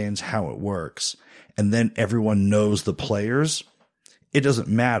understands how it works, and then everyone knows the players, it doesn't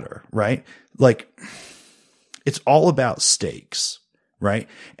matter, right? Like, it's all about stakes, right?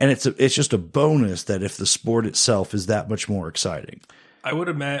 And it's just a bonus that if the sport itself is that much more exciting. I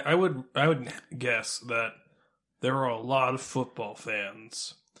would guess that there are a lot of football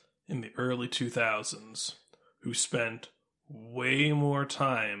fans in the early 2000s who spent way more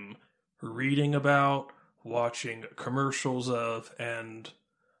time reading about, watching commercials of, and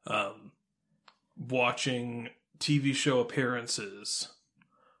watching TV show appearances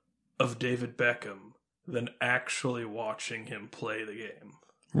of David Beckham than actually watching him play the game.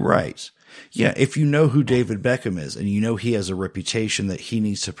 Right. Yeah, if you know who David Beckham is and you know he has a reputation that he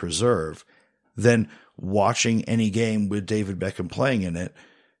needs to preserve, then watching any game with David Beckham playing in it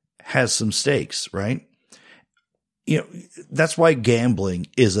has some stakes, right? That's why gambling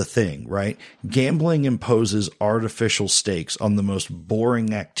is a thing, right? Gambling imposes artificial stakes on the most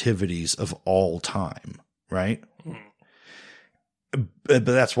boring activities of all time, right? But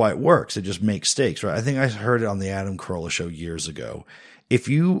that's why it works. It just makes stakes, right? I think I heard it on the Adam Carolla show years ago. If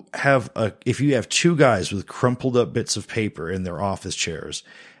you have two guys with crumpled up bits of paper in their office chairs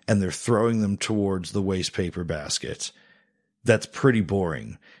and they're throwing them towards the waste paper basket, that's pretty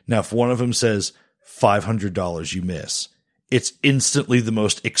boring. Now, if one of them says $500, you miss, it's instantly the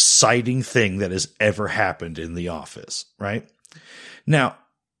most exciting thing that has ever happened in the office, right? Now,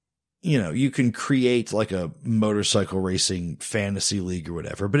 you can create like a motorcycle racing fantasy league or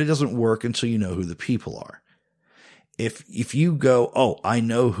whatever, but it doesn't work until you know who the people are. If you go, oh, I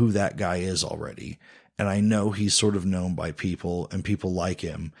know who that guy is already, and I know he's sort of known by people and people like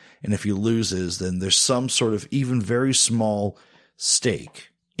him, and if he loses, then there's some sort of even very small stake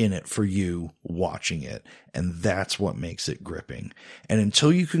in it for you watching it. And that's what makes it gripping. And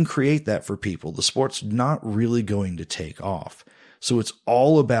until you can create that for people, the sport's not really going to take off. So it's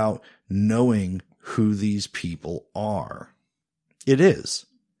all about knowing who these people are. It is.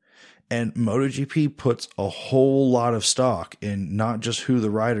 And MotoGP puts a whole lot of stock in not just who the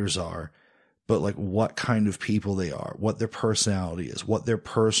riders are, but like what kind of people they are, what their personality is, what their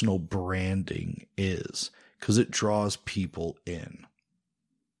personal branding is, because it draws people in.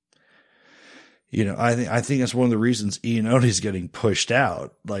 You know, I think that's one of the reasons Iannone's getting pushed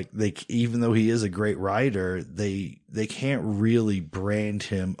out. Like even though he is a great rider, they can't really brand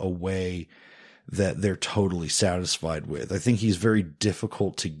him a way that they're totally satisfied with. I think he's very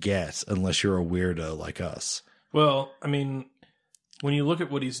difficult to get unless you're a weirdo like us. Well, I mean, when you look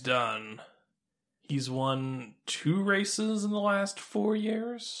at what he's done, he's won 2 races in the last 4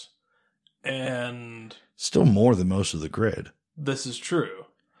 years, and still more than most of the grid. This is true.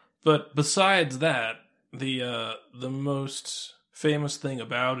 But besides that, the most famous thing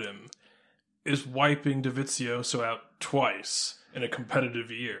about him is wiping Dovizioso out twice in a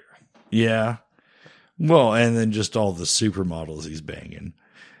competitive year. Yeah. Well, and then just all the supermodels he's banging.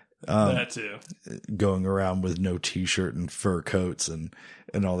 That too. Going around with no t-shirt and fur coats and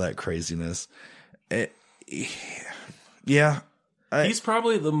all that craziness. Yeah. He's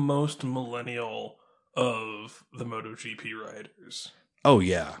probably the most millennial of the MotoGP riders. Oh,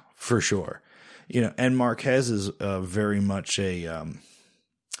 yeah, for sure. You know, and Marquez is very much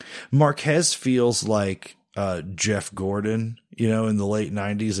Marquez feels like Jeff Gordon, you know, in the late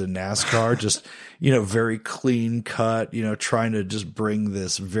 90s in NASCAR, just, you know, very clean cut, you know, trying to just bring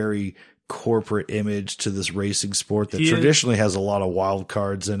this very corporate image to this racing sport that traditionally has a lot of wild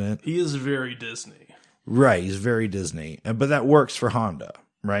cards in it. He is very Disney. Right, he's very Disney. But that works for Honda,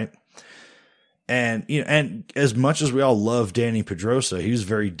 right? And you know, and as much as we all love Danny Pedrosa, he was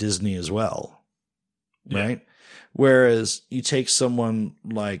very Disney as well, right? Yeah. Whereas you take someone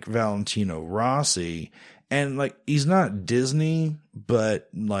like Valentino Rossi, and like he's not Disney, but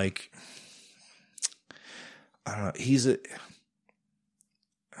like I don't know,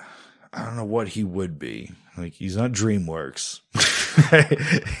 I don't know what he would be. Like he's not DreamWorks.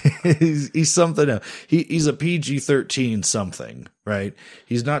 he's something else. He's a PG-13 something, right?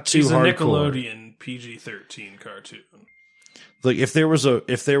 He's not too hardcore. He's a Nickelodeon PG-13 cartoon. Like if there was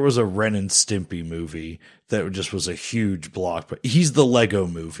a Ren and Stimpy movie that just was a huge block, but he's the Lego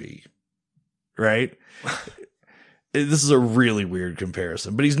movie, right? This is a really weird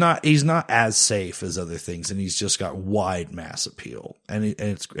comparison, but he's not as safe as other things, and he's just got wide mass appeal, and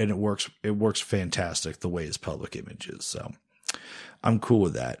it works fantastic the way his public image is. So I'm cool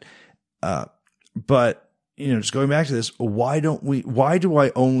with that. But you know, just going back to this, why do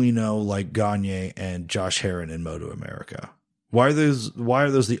I only know like Gagne and Josh Herrin in MotoAmerica? Why are those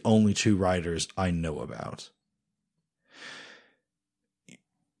the only 2 riders I know about?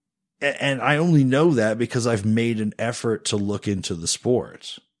 And I only know that because I've made an effort to look into the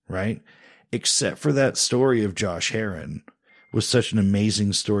sport, right? Except for that story of Josh Herrin was such an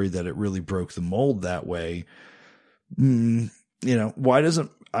amazing story that it really broke the mold that way. You know, I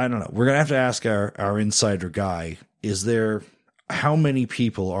don't know. We're going to have to ask our insider guy, how many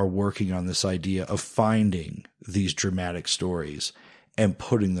people are working on this idea of finding these dramatic stories and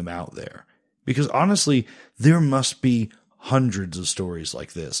putting them out there? Because honestly, there must be hundreds of stories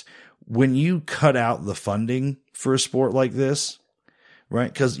like this. When you cut out the funding for a sport like this,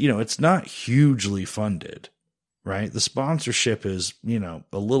 right? Because, you know, it's not hugely funded, right? The sponsorship is, you know,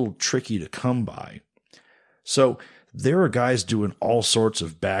 a little tricky to come by. So there are guys doing all sorts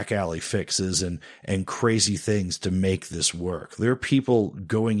of back alley fixes and crazy things to make this work. There are people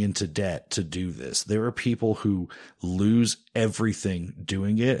going into debt to do this. There are people who lose everything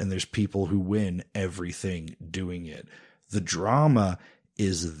doing it, and there's people who win everything doing it. The drama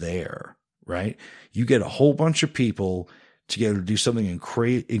is there, right? You get a whole bunch of people together to do something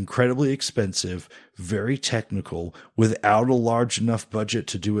incredibly expensive, very technical, without a large enough budget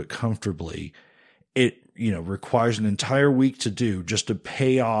to do it comfortably. It, you know, requires an entire week to do just to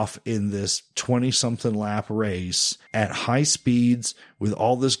pay off in this 20-something lap race at high speeds with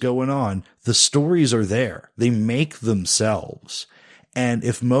all this going on. The stories are there. They make themselves. And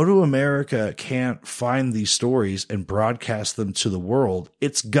if MotoAmerica can't find these stories and broadcast them to the world,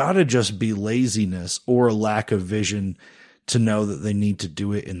 it's got to just be laziness or a lack of vision to know that they need to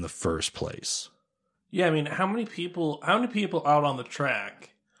do it in the first place. Yeah, I mean, how many people out on the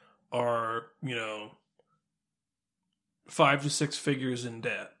track are, you know, 5 to 6 figures in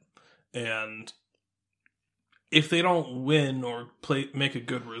debt, and if they don't win or make a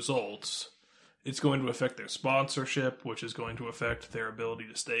good results, It's going to affect their sponsorship, which is going to affect their ability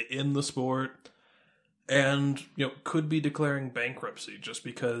to stay in the sport. And, could be declaring bankruptcy just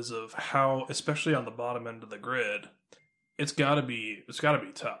because of how, especially on the bottom end of the grid, it's gotta be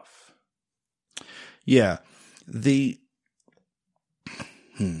tough. Yeah.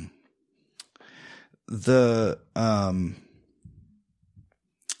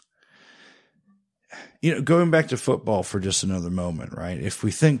 Going back to football for just another moment, right? If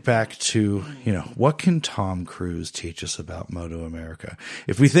we think back to, what can Tom Cruise teach us about MotoAmerica?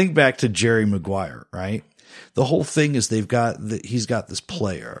 If we think back to Jerry Maguire, right? The whole thing is he's got this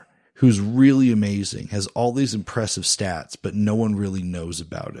player who's really amazing, has all these impressive stats, but no one really knows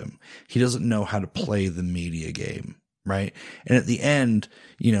about him. He doesn't know how to play the media game, right? And at the end,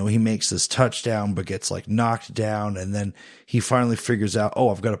 he makes this touchdown, but gets knocked down. And then he finally figures out,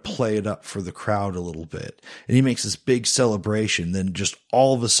 I've got to play it up for the crowd a little bit. And he makes this big celebration. Then just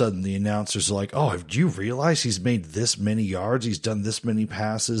all of a sudden the announcers are like, do you realize he's made this many yards? He's done this many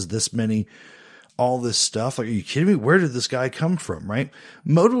passes, all this stuff. Are you kidding me? Where did this guy come from, right?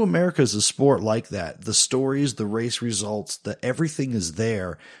 MotoAmerica is a sport like that. The stories, the race results, everything is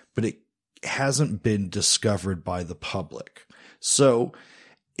there, but it hasn't been discovered by the public. So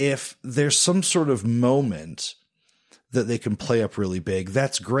if there's some sort of moment that they can play up really big,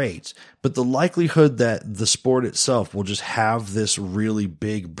 that's great. But the likelihood that the sport itself will just have this really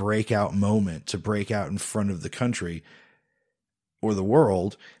big breakout moment to break out in front of the country or the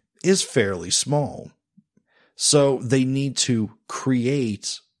world is fairly small. So they need to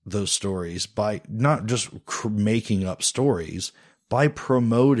create those stories by not just making up stories, by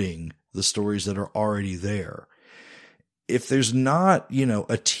promoting the stories that are already there. If there's not,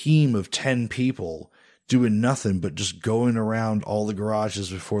 a team of 10 people doing nothing but just going around all the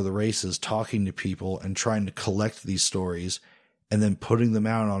garages before the races, talking to people and trying to collect these stories and then putting them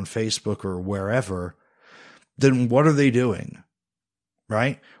out on Facebook or wherever, then what are they doing?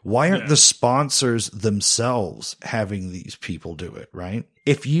 Right? Why aren't the sponsors themselves having these people do it? Right?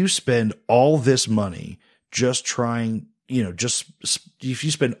 If you spend all this money just trying, if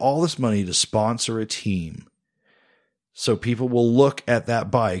you spend all this money to sponsor a team, so people will look at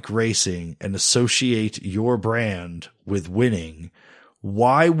that bike racing and associate your brand with winning,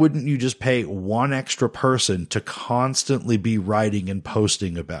 why wouldn't you just pay one extra person to constantly be writing and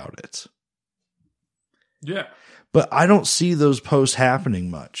posting about it? Yeah. But I don't see those posts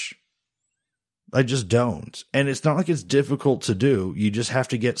happening much. I just don't. And it's not like it's difficult to do. You just have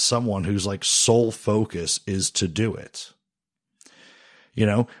to get someone whose sole focus is to do it.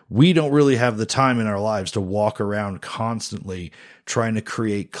 We don't really have the time in our lives to walk around constantly trying to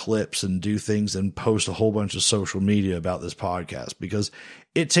create clips and do things and post a whole bunch of social media about this podcast because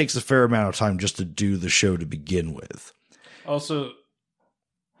it takes a fair amount of time just to do the show to begin with. Also,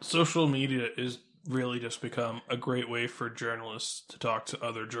 social media is really just become a great way for journalists to talk to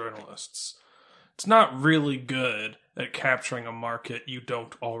other journalists. It's not really good at capturing a market you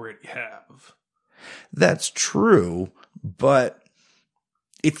don't already have. That's true, but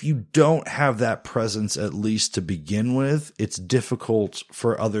if you don't have that presence at least to begin with, it's difficult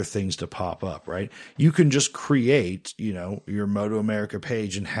for other things to pop up, right? You can just create, your MotoAmerica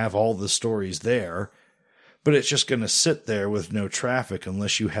page and have all the stories there, but it's just going to sit there with no traffic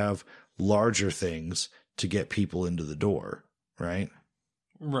unless you have larger things to get people into the door, right?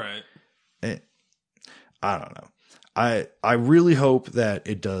 Right. I don't know. I really hope that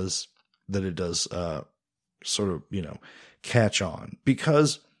it does sort of, catch on,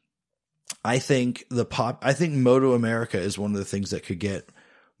 because I think MotoAmerica is one of the things that could get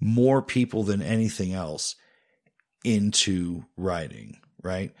more people than anything else into riding,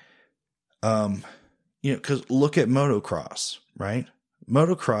 right? Cause look at motocross, right?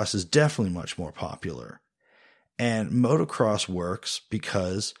 Motocross is definitely much more popular, and motocross works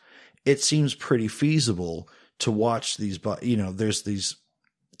because it seems pretty feasible to watch these, there's these,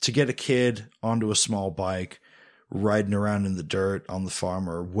 to get a kid onto a small bike riding around in the dirt on the farm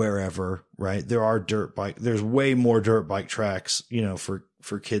or wherever, right? There's way more dirt bike tracks,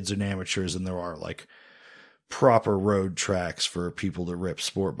 for kids and amateurs than there are proper road tracks for people to rip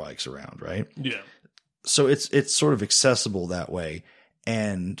sport bikes around, right? Yeah. So it's sort of accessible that way.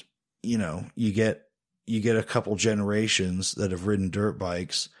 And, you get a couple generations that have ridden dirt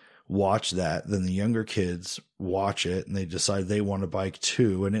bikes, watch that, then the younger kids watch it and they decide they want a bike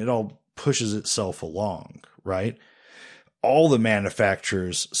too. And it all pushes itself along, right? All the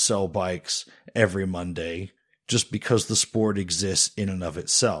manufacturers sell bikes every Monday just because the sport exists in and of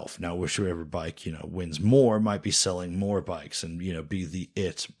itself. Now, whichever bike, wins more might be selling more bikes and, be the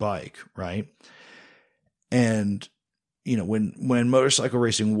it bike, right? And when motorcycle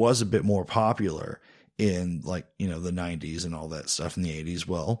racing was a bit more popular in like, the 90s and all that stuff in the 80s,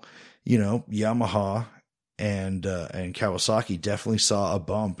 well, Yamaha and Kawasaki definitely saw a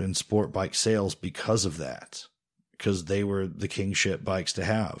bump in sport bike sales because of that, because they were the kingship bikes to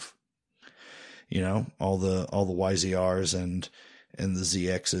have. All the YZRs and the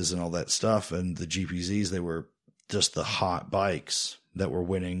ZXs and all that stuff, and the GPZs, they were just the hot bikes that were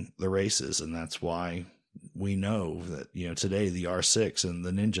winning the races. And that's why we know that, today the R6 and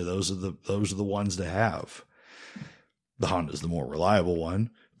the Ninja, those are the ones to have. The Honda's the more reliable one,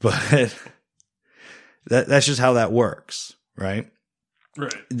 but that's just how that works. Right.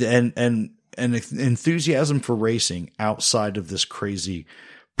 Right. And enthusiasm for racing outside of this crazy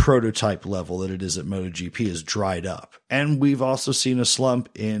prototype level that it is at MotoGP is dried up. And we've also seen a slump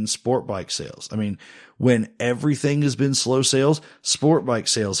in sport bike sales. I mean, when everything has been slow sales, sport bike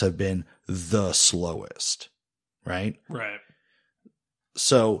sales have been the slowest, right? Right.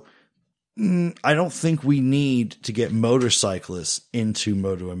 So I don't think we need to get motorcyclists into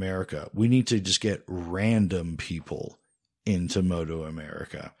MotoAmerica. We need to just get random people into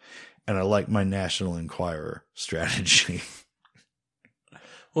MotoAmerica. And I like my National Enquirer strategy.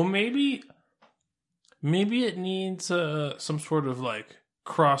 Well, maybe it needs some sort of like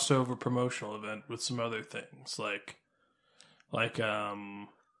crossover promotional event with some other things, like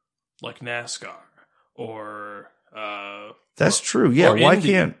NASCAR or that's true. Yeah. Why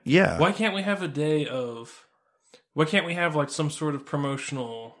Indy. can't Why can't we have a day of? Why can't we have like some sort of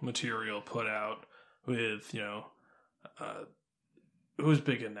promotional material put out with who's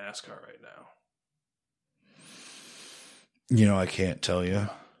big in NASCAR right now? I can't tell you.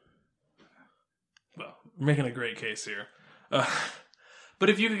 Well, we're making a great case here. But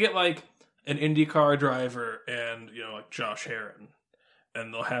if you could get like an IndyCar driver and, like Josh Herron,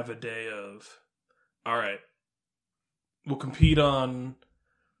 and they'll have a day of, all right, we'll compete on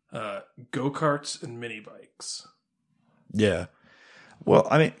go-karts and mini bikes. Yeah. Well,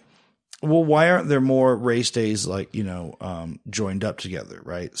 why aren't there more race days like, joined up together,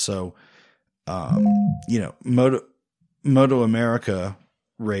 right? So, MotoAmerica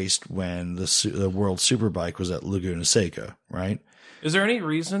raced when the World Superbike was at Laguna Seca, right? Is there any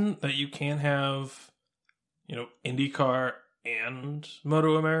reason that you can't have, IndyCar and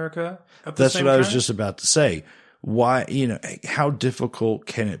MotoAmerica at the That's same what time? I was just about to say. Why, how difficult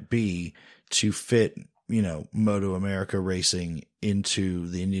can it be to fit, MotoAmerica racing into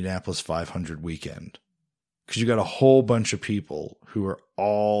the Indianapolis 500 weekend? Because you got a whole bunch of people who are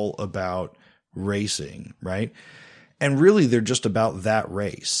all about racing, right? And really, they're just about that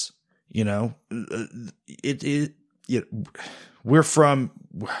race. We're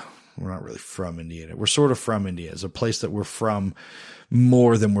not really from Indiana. We're sort of from Indiana. It's a place that we're from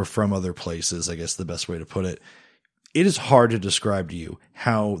more than we're from other places, I guess the best way to put it. It is hard to describe to you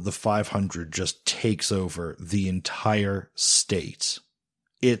how the 500 just takes over the entire state.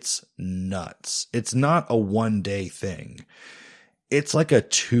 It's nuts. It's not a one-day thing. It's like a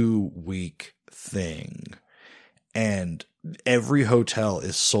 2-week thing. And every hotel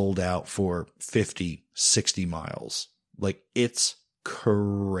is sold out for 50, 60 miles. Like, it's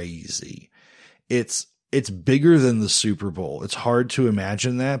crazy. It's bigger than the Super Bowl. It's hard to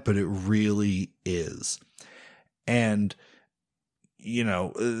imagine that, but it really is. And,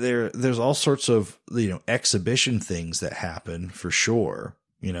 there's all sorts of, exhibition things that happen for sure.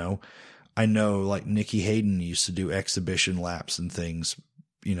 I know like Nikki Hayden used to do exhibition laps and things,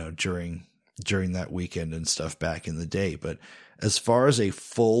 during that weekend and stuff back in the day. But as far as a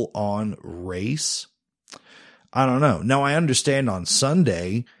full on race, I don't know. Now I understand on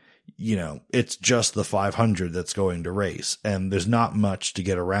Sunday, it's just the 500 that's going to race and there's not much to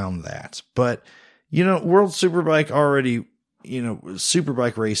get around that. But, World Superbike already,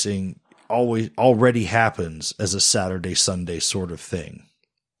 Superbike racing already happens as a Saturday, Sunday sort of thing.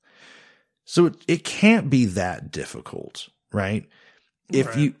 So it can't be that difficult, right?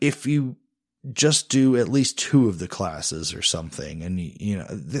 If you just do at least 2 of the classes or something, and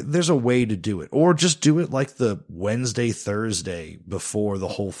there's a way to do it, or just do it like the Wednesday, Thursday before the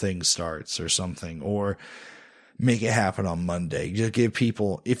whole thing starts or something, or make it happen on Monday. Just give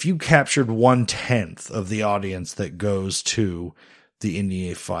people, if you captured 1/10 of the audience that goes to the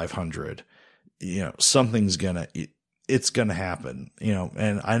Indy 500, something's it's gonna happen,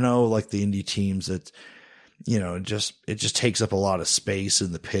 and I know like the Indy teams that, it just takes up a lot of space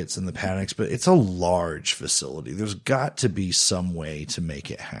in the pits and the paddocks, but it's a large facility. There's got to be some way to make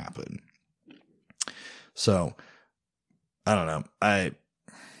it happen. So I don't know. I'm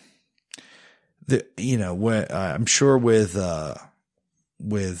sure with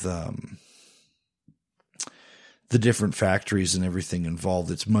the different factories and everything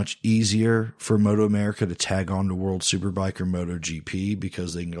involved, it's much easier for MotoAmerica to tag on to World Superbike or MotoGP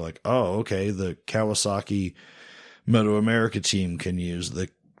because they can go like, oh, okay, the Kawasaki MotoAmerica team can use the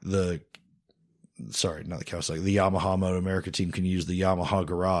Yamaha MotoAmerica team can use the Yamaha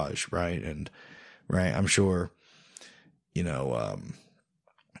garage, right? And right, I'm sure, the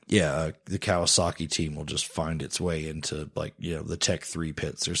Kawasaki team will just find its way into the Tech 3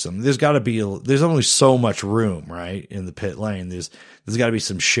 pits or something. There's only so much room, right, in the pit lane. There's got to be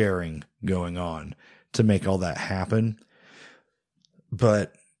some sharing going on to make all that happen.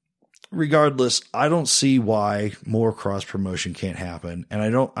 But regardless, I don't see why more cross promotion can't happen. And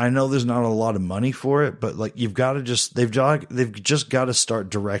I know there's not a lot of money for it, but they've just got to start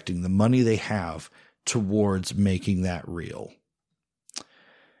directing the money they have towards making that real.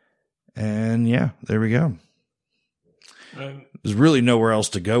 And yeah, there we go. There's really nowhere else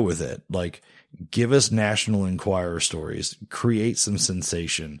to go with it. Give us National Enquirer stories, create some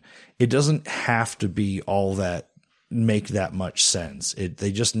sensation. It doesn't have to be all that, make that much sense.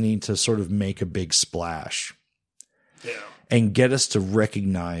 They just need to sort of make a big splash. Yeah. And get us to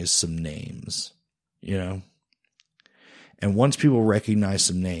recognize some names, And once people recognize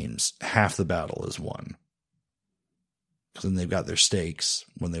some names, half the battle is won. Because then they've got their stakes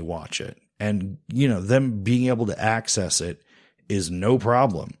when they watch it. And, them being able to access it is no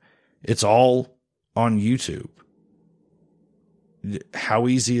problem. It's all on YouTube. How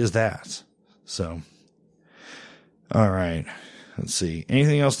easy is that? So, all right. Let's see.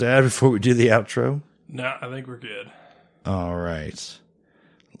 Anything else to add before we do the outro? No, I think we're good. All right.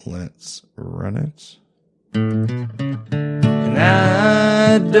 Let's run it. And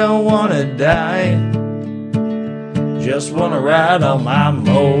I don't want to die. Just want to ride on my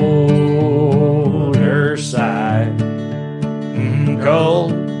motorcycle.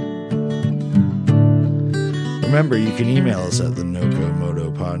 Cold. Remember, you can email us at the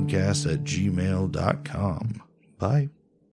NoCoMotoPodcast@gmail.com. Bye.